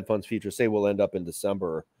the Fed funds futures say we'll end up in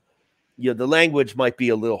December, the language might be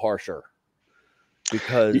a little harsher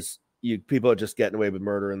because people are just getting away with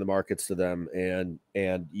murder in the markets to them. And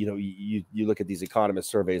you look at these economist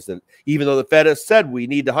surveys that even though the Fed has said we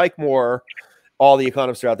need to hike more, all the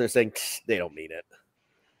economists are out there saying they don't mean it.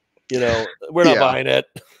 We're not buying it.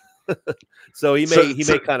 So he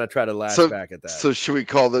may kind of try to lash back at that. So should we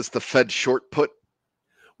call this the Fed short put?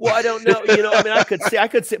 Well, I don't know. I mean, I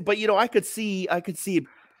could see, but I could see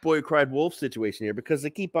boy who cried wolf situation here because they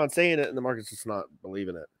keep on saying it and the market's just not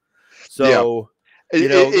believing it. So, you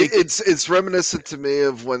know, it's reminiscent to me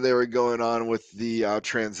of when they were going on with the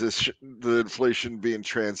transition, the inflation being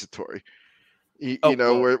transitory. You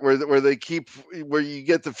know, where they keep, where you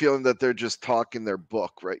get the feeling that they're just talking their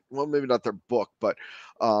book, right? Well, maybe not their book, but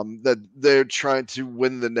that they're trying to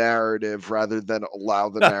win the narrative rather than allow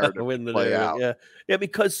the narrative win the to play narrative. out. Yeah,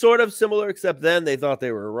 because sort of similar, except then they thought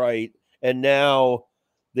they were right, and now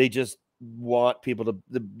they just want people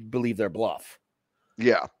to believe their bluff.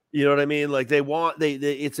 Yeah, you know what I mean. Like they want they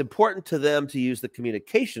it's important to them to use the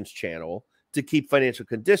communications channel to keep financial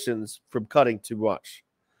conditions from cutting too much.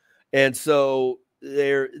 And so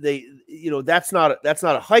that's not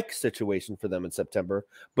a hike situation for them in September,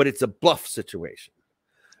 but it's a bluff situation.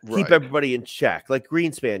 right. Keep everybody in check, like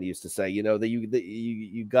Greenspan used to say. You know that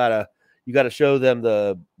you gotta show them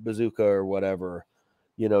the bazooka or whatever,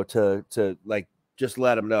 you know, to like just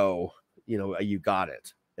let them know, you know, you got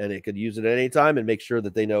it, and it could use it at any time, and make sure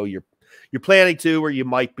that they know you're planning to, or you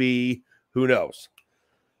might be, who knows,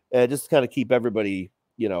 and just kind of keep everybody,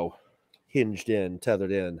 you know, hinged in,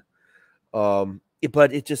 tethered in.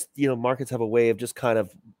 But it just, you know, markets have a way of just kind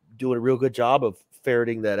of doing a real good job of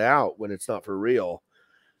ferreting that out when it's not for real.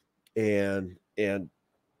 And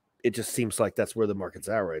it just seems like that's where the market's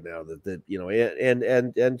at right now, that you know,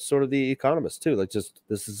 and sort of the economists too, like, just,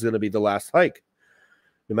 this is going to be the last hike,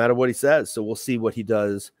 no matter what he says. So we'll see what he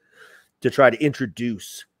does to try to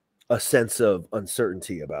introduce a sense of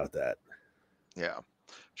uncertainty about that. Yeah,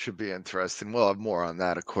 should be interesting. We'll have more on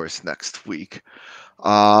that, of course, next week.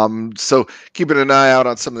 So keeping an eye out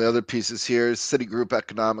on some of the other pieces here. Citigroup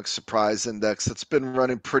Economic Surprise Index, it's been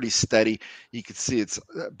running pretty steady. You can see it's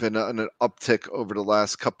been an uptick over the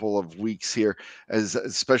last couple of weeks here,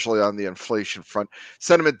 especially on the inflation front.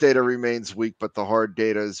 Sentiment data remains weak, but the hard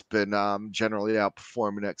data has been generally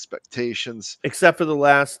outperforming expectations, except for the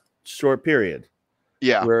last short period.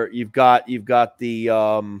 Yeah, where you've got the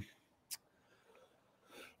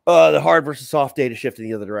hard versus soft data shifting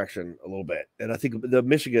the other direction a little bit. And I think the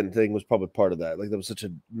Michigan thing was probably part of that. Like, there was such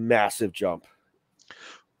a massive jump.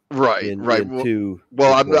 Right.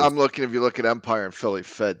 Well, I'm looking, if you look at Empire and Philly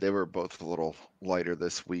Fed, they were both a little lighter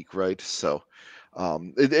this week, right? So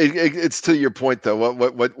it's to your point though.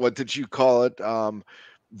 What did you call it? Not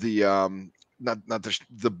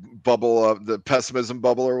the bubble of the pessimism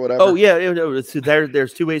bubble or whatever. Oh yeah,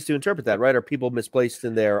 there's two ways to interpret that, right? Are people misplaced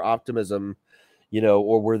in their optimism, you know,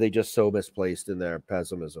 or were they just so misplaced in their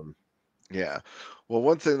pessimism? Yeah. Well,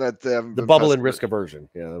 one thing that they haven't the bubble and risk aversion.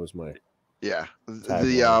 Yeah, that was my. Yeah.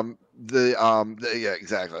 Tagline. Yeah,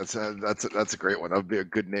 exactly. That's a great one. That would be a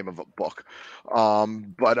good name of a book.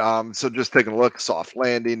 So just taking a look, soft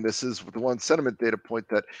landing. This is the one sentiment data point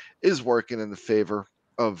that is working in the favor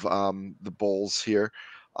of the bulls here.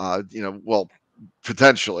 You know, well,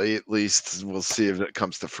 potentially, at least we'll see if it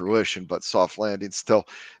comes to fruition, but soft landing still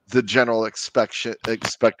the general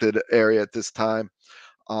expected area at this time.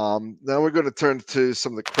 Now we're going to turn to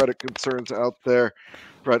some of the credit concerns out there.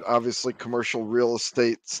 Brett, obviously commercial real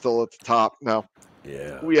estate still at the top. Now,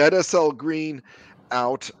 yeah, we had SL Green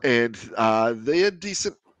out, and they had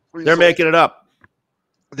decent results. They're making it up.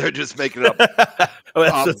 They're just making it up.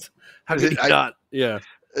 How could you not? Yeah.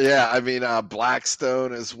 Yeah, I mean,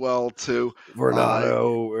 Blackstone as well too.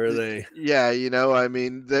 Vornado, where are they? Yeah, you know, I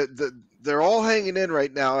mean, they're all hanging in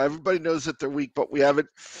right now. Everybody knows that they're weak, but we haven't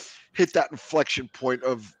hit that inflection point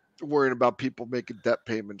of worrying about people making debt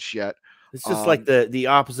payments yet. It's just like the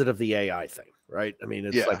opposite of the AI thing, right? I mean,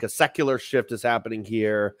 it's like a secular shift is happening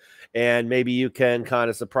here, and maybe you can kind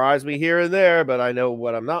of surprise me here and there, but I know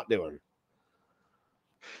what I'm not doing.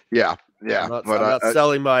 Yeah. I'm not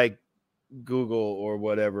selling my Google or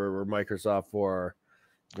whatever, or Microsoft for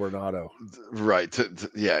Vornado. Right.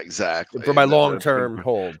 Yeah, exactly. For my long-term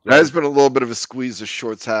hold. Right? There's been a little bit of a squeeze. The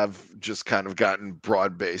shorts have just kind of gotten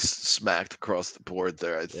broad-based smacked across the board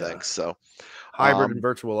there, I think. So hybrid and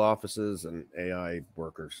virtual offices and AI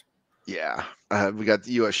workers. Yeah. We got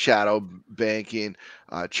the U.S. shadow banking,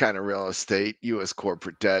 China real estate, U.S.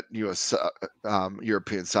 corporate debt, U.S.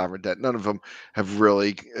 European sovereign debt. None of them have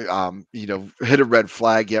really, hit a red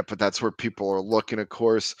flag yet, but that's where people are looking, of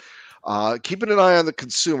course. Keeping an eye on the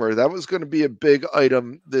consumer. That was going to be a big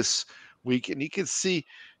item this week. And you can see,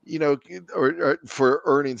 or for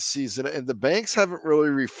earnings season, and the banks haven't really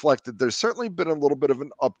reflected. There's certainly been a little bit of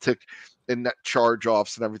an uptick in net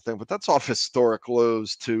charge-offs and everything, but that's off historic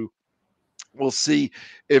lows too. We'll see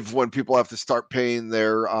if when people have to start paying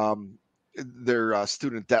their their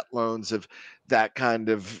student debt loans, if that kind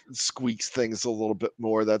of squeaks things a little bit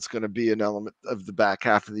more, that's going to be an element of the back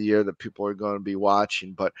half of the year that people are going to be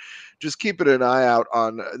watching. But just keeping an eye out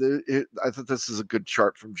on I thought this is a good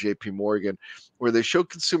chart from JP Morgan where they show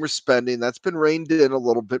consumer spending that's been reined in a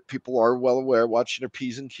little bit. People are well aware, watching their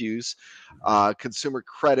P's and Q's. Consumer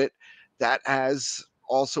credit, that has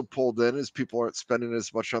also pulled in as people aren't spending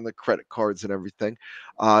as much on the credit cards and everything.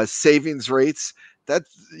 Savings rates,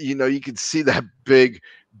 that's, you could see that big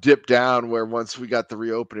dip down where once we got the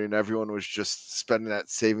reopening, everyone was just spending that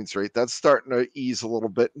savings rate. That's starting to ease a little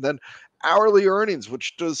bit. And then hourly earnings,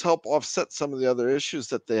 which does help offset some of the other issues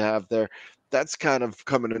that they have there, that's kind of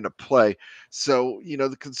coming into play. So,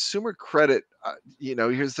 the consumer credit,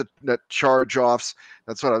 here's the net charge-offs.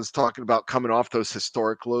 That's what I was talking about, coming off those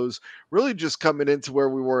historic lows, really just coming into where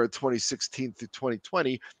we were in 2016 through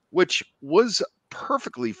 2020, which was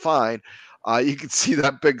perfectly fine. You can see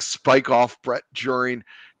that big spike off, Brett, during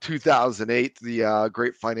 2008, the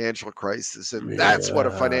great financial crisis. And that's what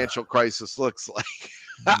a financial crisis looks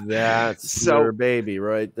like. That's So, your baby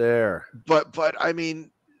right there. But I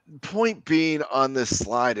mean, point being on this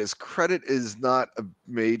slide is credit is not a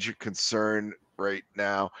major concern right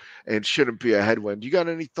now and shouldn't be a headwind. You got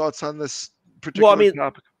any thoughts on this particular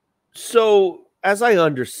topic? So as I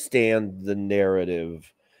understand the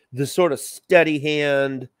narrative, the sort of steady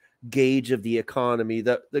hand gauge of the economy,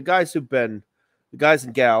 the guys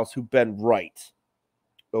and gals who've been right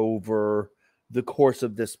over the course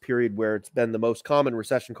of this period where it's been the most common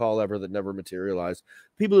recession call ever that never materialized,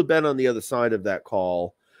 people who've been on the other side of that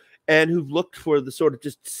call and who've looked for the sort of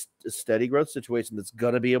just steady growth situation that's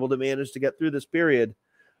going to be able to manage to get through this period.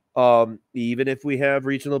 Even if we have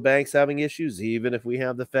regional banks having issues, even if we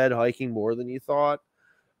have the Fed hiking more than you thought,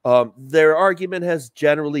 their argument has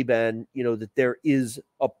generally been, that there is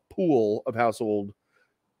a pool of household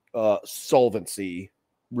solvency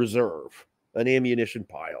reserve, an ammunition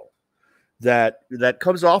pile that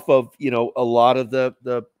comes off of, a lot of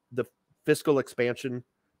the fiscal expansion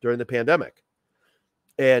during the pandemic,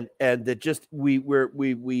 and that just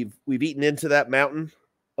we've eaten into that mountain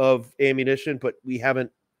of ammunition, but we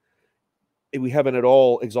haven't at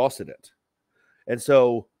all exhausted it. And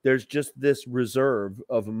so there's just this reserve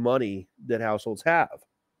of money that households have.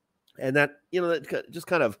 And that, that just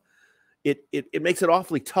kind of, it makes it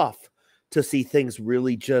awfully tough to see things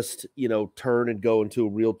really just, turn and go into a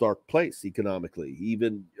real dark place economically,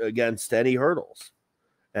 even against any hurdles.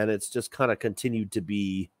 And it's just kind of continued to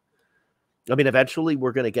be, eventually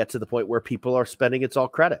we're going to get to the point where people are spending it's all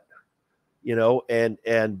credit,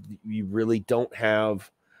 and you really don't have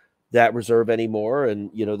that reserve anymore.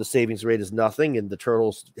 And, the savings rate is nothing. And the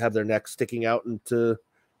turtles have their necks sticking out into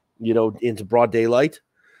broad daylight.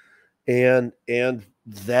 And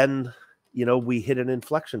then, we hit an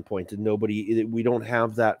inflection point and we don't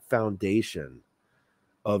have that foundation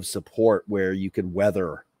of support where you can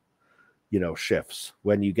weather, shifts.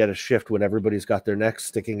 When you get a shift, when everybody's got their necks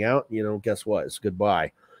sticking out, guess what? It's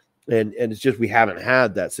goodbye. And it's just, we haven't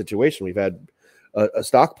had that situation. We've had a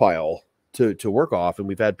stockpile to work off. And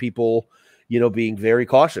we've had people, being very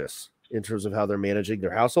cautious in terms of how they're managing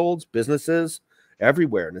their households, businesses,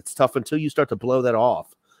 everywhere. And it's tough until you start to blow that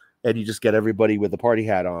off and you just get everybody with the party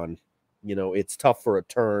hat on. It's tough for a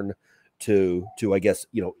turn to I guess,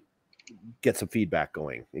 get some feedback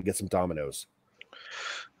going and get some dominoes.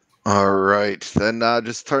 All right. Then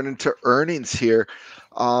just turning to earnings here.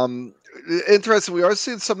 Interesting. We are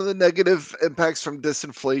seeing some of the negative impacts from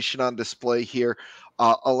disinflation on display here.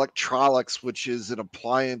 Electrolux, which is an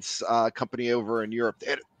appliance company over in Europe,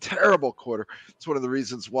 they had a terrible quarter. It's one of the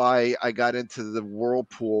reasons why I got into the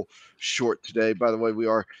Whirlpool short today. By the way, we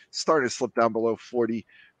are starting to slip down below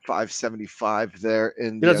 45.75 there.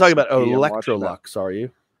 In You're not talking about Electrolux, are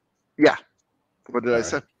you? Yeah. What did I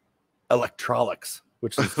say? Electrolux.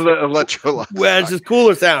 Which is Electrolux, which is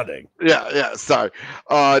cooler sounding. Yeah. Sorry.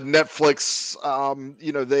 Netflix,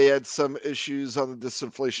 they had some issues on the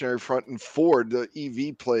disinflationary front, and Ford, the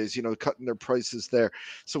EV plays, cutting their prices there.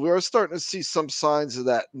 So we are starting to see some signs of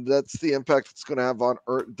that. And that's the impact it's going to have on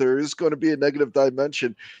there is going to be a negative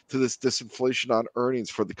dimension to this disinflation on earnings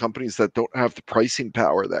for the companies that don't have the pricing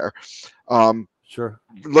power there. Sure.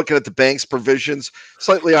 Looking at the bank's provisions,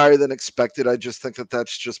 slightly higher than expected. I just think that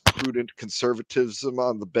that's just prudent conservatism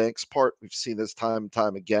on the bank's part. We've seen this time and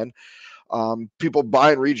time again. People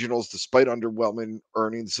buying regionals despite underwhelming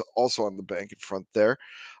earnings, also on the banking front there.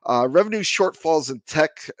 Revenue shortfalls in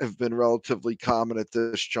tech have been relatively common at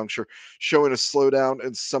this juncture, showing a slowdown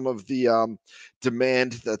in some of the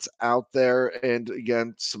demand that's out there. And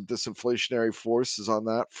again, some disinflationary forces on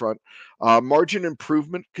that front. Margin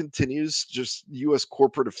improvement continues. Just U.S.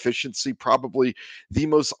 corporate efficiency, probably the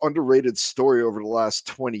most underrated story over the last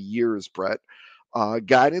 20 years, Brett.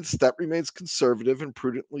 Guidance that remains conservative and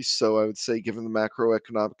prudently so, I would say, given the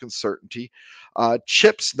macroeconomic uncertainty.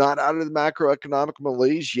 Chips not out of the macroeconomic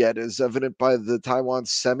malaise yet, as evident by the Taiwan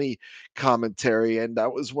semi commentary. And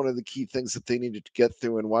that was one of the key things that they needed to get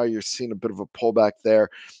through, and why you're seeing a bit of a pullback there.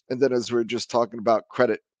 And then, as we are just talking about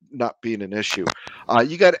credit not being an issue,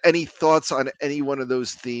 you got any thoughts on any one of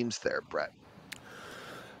those themes there, Brett?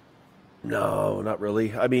 No, not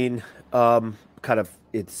really. I mean, kind of,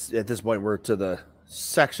 it's at this point we're to the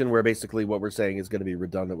section where basically what we're saying is going to be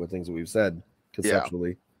redundant with things that we've said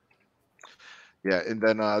conceptually. Yeah, and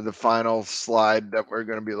then the final slide that we're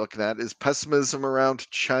going to be looking at is pessimism around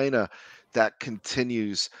China that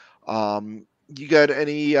continues. You got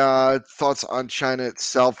any thoughts on China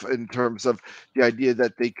itself in terms of the idea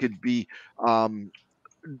that they could be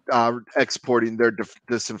exporting their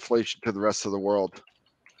disinflation to the rest of the world?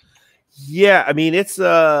 Yeah, I mean, it's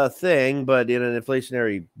a thing, but in an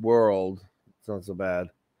inflationary world, it's not so bad.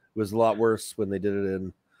 It was a lot worse when they did it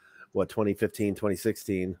in, 2015,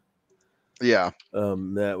 2016. Yeah.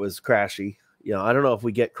 That was crashy. I don't know if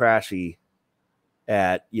we get crashy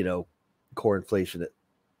at, core inflation at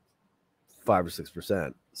 5 or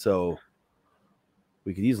 6%. So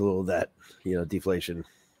we could use a little of that, deflation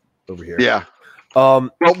over here. Yeah.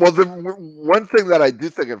 Well, the one thing that I do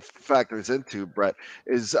think it factors into, Brett,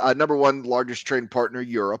 is number one, largest trading partner,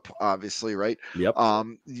 Europe, obviously, right? Yep.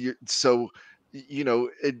 They've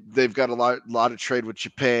got a lot of trade with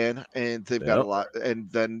Japan, and they've got a lot,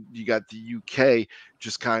 and then you got the UK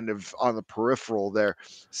just kind of on the peripheral there.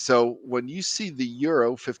 So when you see the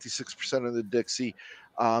euro 56% of the Dixie,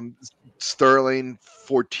 sterling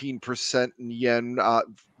 14%, and yen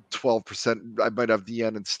 12%. I might have the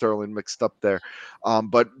yen and sterling mixed up there.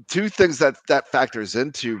 But two things that factors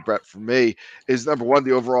into, Brett, for me, is number one,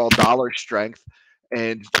 the overall dollar strength,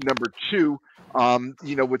 and number two,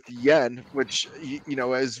 with the yen, which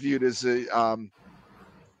is viewed as a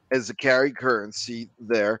carry currency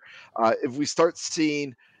there. If we start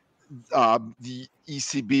seeing the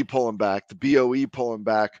ECB pulling back, the BOE pulling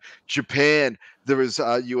back, Japan, there was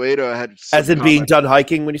Ueda had as in being done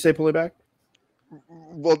hiking when you say pulling back.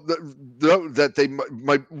 Well, that they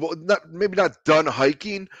might, maybe not done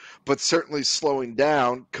hiking, but certainly slowing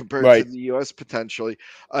down compared to the U.S. potentially.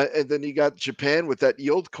 And then you got Japan with that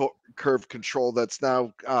yield curve control that's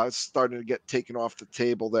now starting to get taken off the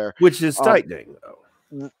table there, which is tightening, though.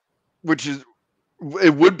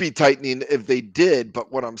 It would be tightening if they did,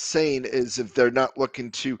 but what I'm saying is if they're not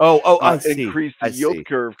looking to increase the yield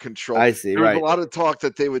curve control, there's a lot of talk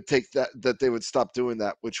that they would that they would stop doing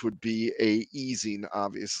that, which would be a easing,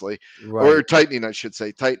 obviously, or tightening, I should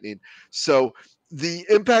say, tightening. So the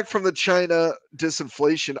impact from the China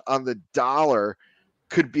disinflation on the dollar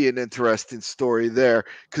could be an interesting story there,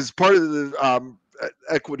 because part of the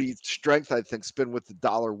equity strength, I think, has been with the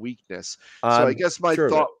dollar weakness. So I guess my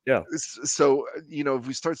thought, so if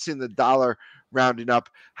we start seeing the dollar rounding up,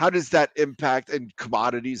 how does that impact, and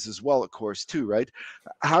commodities as well, of course, too, right?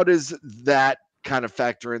 How does that kind of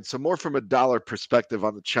factor in? So more from a dollar perspective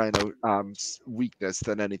on the China weakness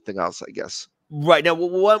than anything else, I guess. Right. Now,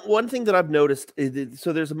 one thing that I've noticed is,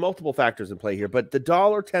 so there's multiple factors in play here, but the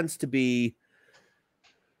dollar tends to be,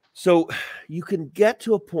 so you can get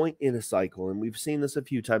to a point in a cycle, and we've seen this a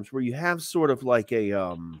few times, where you have sort of like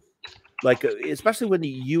especially when the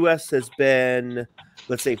U.S. has been,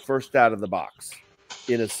 let's say, first out of the box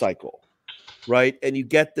in a cycle, right? And you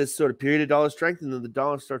get this sort of period of dollar strength, and then the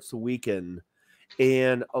dollar starts to weaken.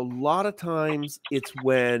 And a lot of times it's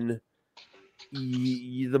when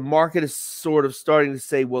the market is sort of starting to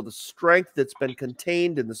say, well, the strength that's been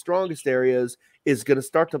contained in the strongest areas is going to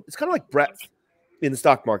start to, it's kind of like breadth in the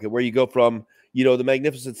stock market, where you go from, the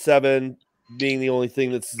Magnificent Seven being the only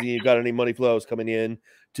thing that's got any money flows coming in,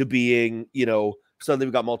 to being, suddenly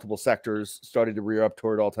we've got multiple sectors starting to rear up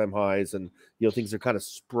toward all-time highs, and, things are kind of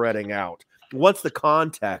spreading out. Once the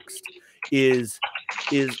context is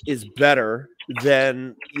better,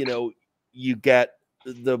 then, you get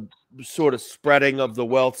the sort of spreading of the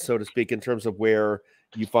wealth, so to speak, in terms of where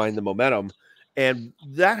you find the momentum. And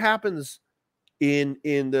that happens in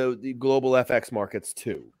the global FX markets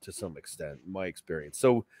too, to some extent, in my experience.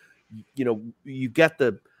 So, you get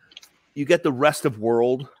the rest of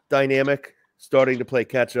world dynamic starting to play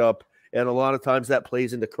catch up, and a lot of times that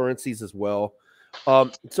plays into currencies as well.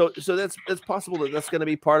 So that's possible that that's going to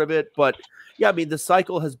be part of it. But yeah, I mean, the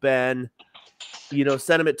cycle has been,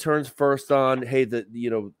 sentiment turns first on, hey, the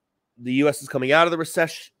U.S. is coming out of the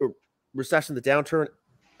recession, the downturn.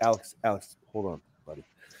 Alex, hold on, buddy.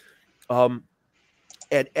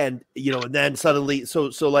 And then suddenly, so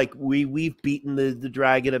like we've beaten the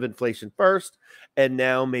dragon of inflation first, and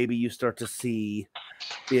now maybe you start to see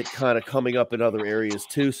it kind of coming up in other areas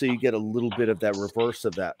too. So you get a little bit of that reverse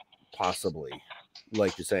of that, possibly,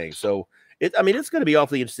 like you're saying. So it's going to be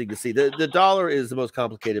awfully interesting to see. The dollar is the most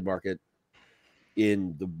complicated market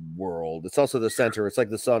in the world. It's also the center. It's like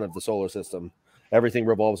the sun of the solar system. Everything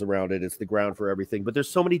revolves around it. It's the ground for everything. But there's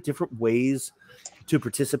so many different ways to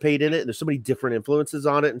participate in it, and there's so many different influences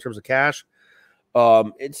on it in terms of cash.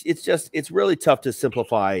 It's really tough to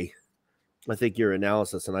simplify, I think, your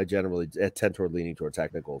analysis, and I generally tend toward leaning toward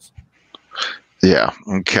technicals. Yeah.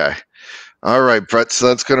 Okay. All right, Brett. So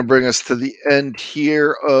that's going to bring us to the end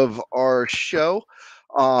here of our show.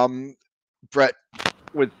 Brett,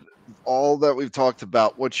 with all that we've talked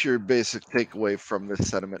about, what's your basic takeaway from this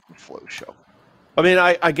sentiment and flow show? I mean,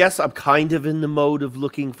 I guess I'm kind of in the mode of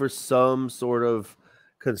looking for some sort of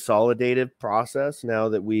consolidative process now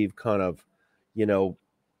that we've kind of,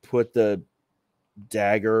 put the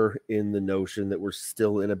dagger in the notion that we're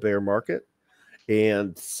still in a bear market,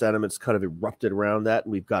 and sentiment's kind of erupted around that.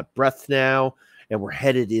 And we've got breadth now, and we're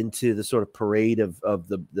headed into the sort of parade of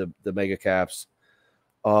the mega caps.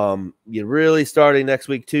 You're really starting next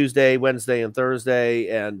week, Tuesday, Wednesday, and Thursday.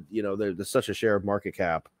 And, there's such a share of market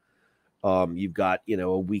cap. You've got,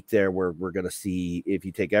 a week there where we're going to see, if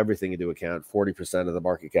you take everything into account, 40% of the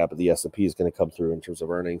market cap of the S&P is going to come through in terms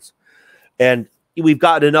of earnings. And we've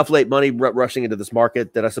got enough late money rushing into this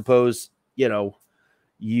market that I suppose,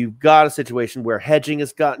 you've got a situation where hedging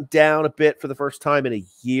has gotten down a bit for the first time in a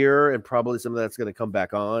year, and probably some of that's going to come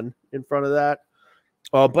back on in front of that.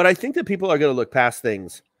 But I think that people are going to look past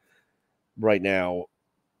things right now,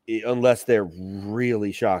 unless they're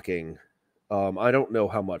really shocking. I don't know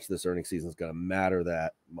how much this earnings season is going to matter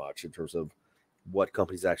that much in terms of what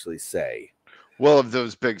companies actually say. Well, if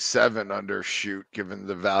those big seven undershoot, given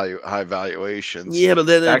the high valuations, yeah, but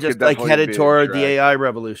then they're just like headed toward the AI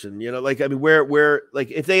revolution. Where like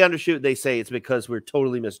if they undershoot, they say it's because we're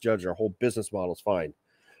totally misjudged. Our whole business model is fine,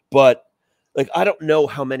 but like I don't know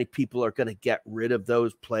how many people are going to get rid of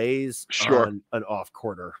those plays on an off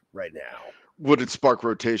quarter right now. Would it spark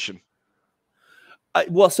rotation?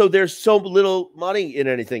 So there's so little money in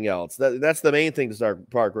anything else. That's the main thing to start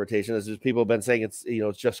park rotation. Is just people have been saying it's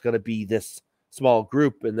it's just going to be this small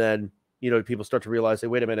group, and then people start to realize, hey,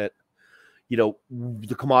 wait a minute,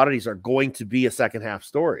 the commodities are going to be a second half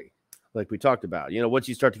story, like we talked about. Once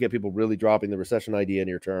you start to get people really dropping the recession idea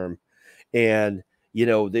near term, and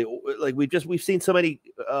we've seen so many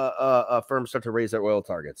firms start to raise their oil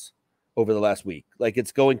targets over the last week. Like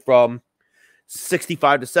it's going from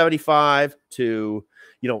 65 to 75 to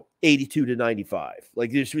 82 to 95.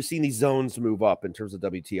 Like we've seen these zones move up in terms of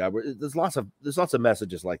WTI. There's lots of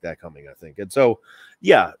messages like that coming, I think. And so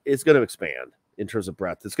yeah, it's going to expand in terms of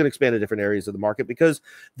breadth. It's going to expand to different areas of the market because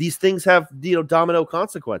these things have domino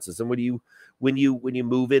consequences. And when you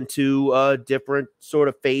move into a different sort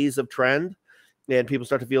of phase of trend, and people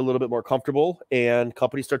start to feel a little bit more comfortable, and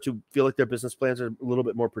companies start to feel like their business plans are a little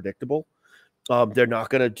bit more predictable, they're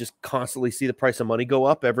not going to just constantly see the price of money go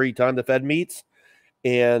up every time the Fed meets.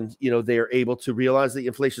 And, they're able to realize that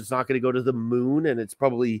inflation is not going to go to the moon, and it's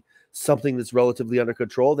probably something that's relatively under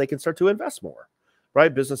control. They can start to invest more,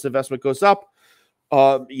 right? Business investment goes up.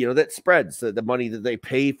 That spreads. The money that they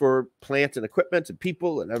pay for plant and equipment and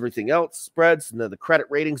people and everything else spreads. And then the credit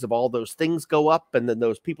ratings of all those things go up. And then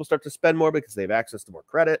those people start to spend more because they have access to more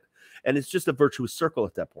credit. And it's just a virtuous circle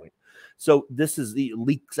at that point. So it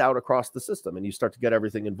leaks out across the system, and you start to get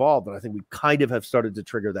everything involved. And I think we kind of have started to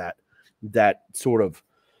trigger that sort of,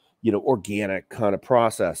 organic kind of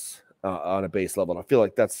process on a base level. And I feel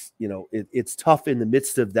like that's, it's tough in the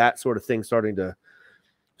midst of that sort of thing starting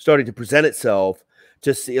to present itself.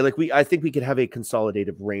 To see, I think we could have a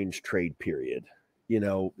consolidative range trade period,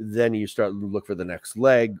 then you start to look for the next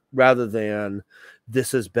leg rather than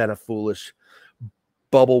this has been a foolish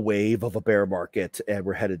bubble wave of a bear market and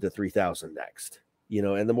we're headed to 3,000 next,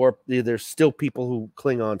 and the more there's still people who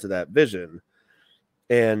cling on to that vision,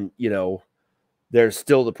 and, there's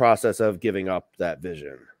still the process of giving up that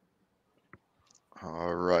vision.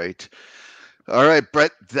 All right,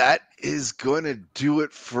 Brett, that is going to do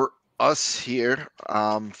it for us here.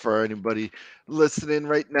 For anybody listening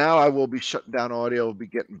right now, I will be shutting down audio. We'll be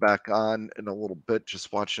getting back on in a little bit,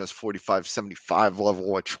 just watching us 45.75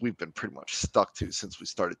 level, which we've been pretty much stuck to since we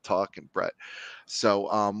started talking, Brett. So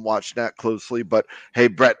watch that closely. But hey,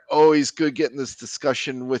 Brett, always good getting this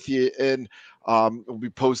discussion with you. And we'll be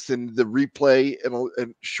posting the replay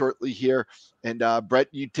in shortly here. And Brett,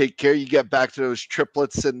 you take care. You get back to those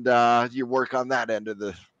triplets and you work on that end of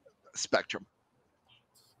the spectrum.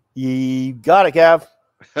 You got it, Gav.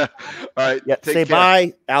 All right. Yeah. Take Say care.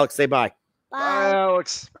 bye, Alex. Say bye. Bye,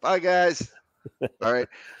 Alex. Bye, guys. All right.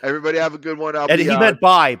 Everybody have a good one. He meant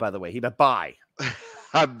bye, by the way. He meant bye.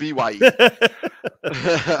 BYE.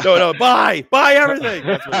 No, bye. Bye, everything.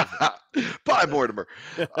 That's what Bye, Mortimer.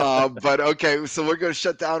 But okay, so we're going to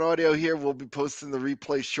shut down audio here. We'll be posting the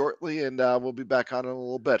replay shortly, and we'll be back on in a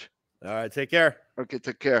little bit. All right. Take care. Okay,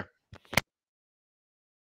 take care.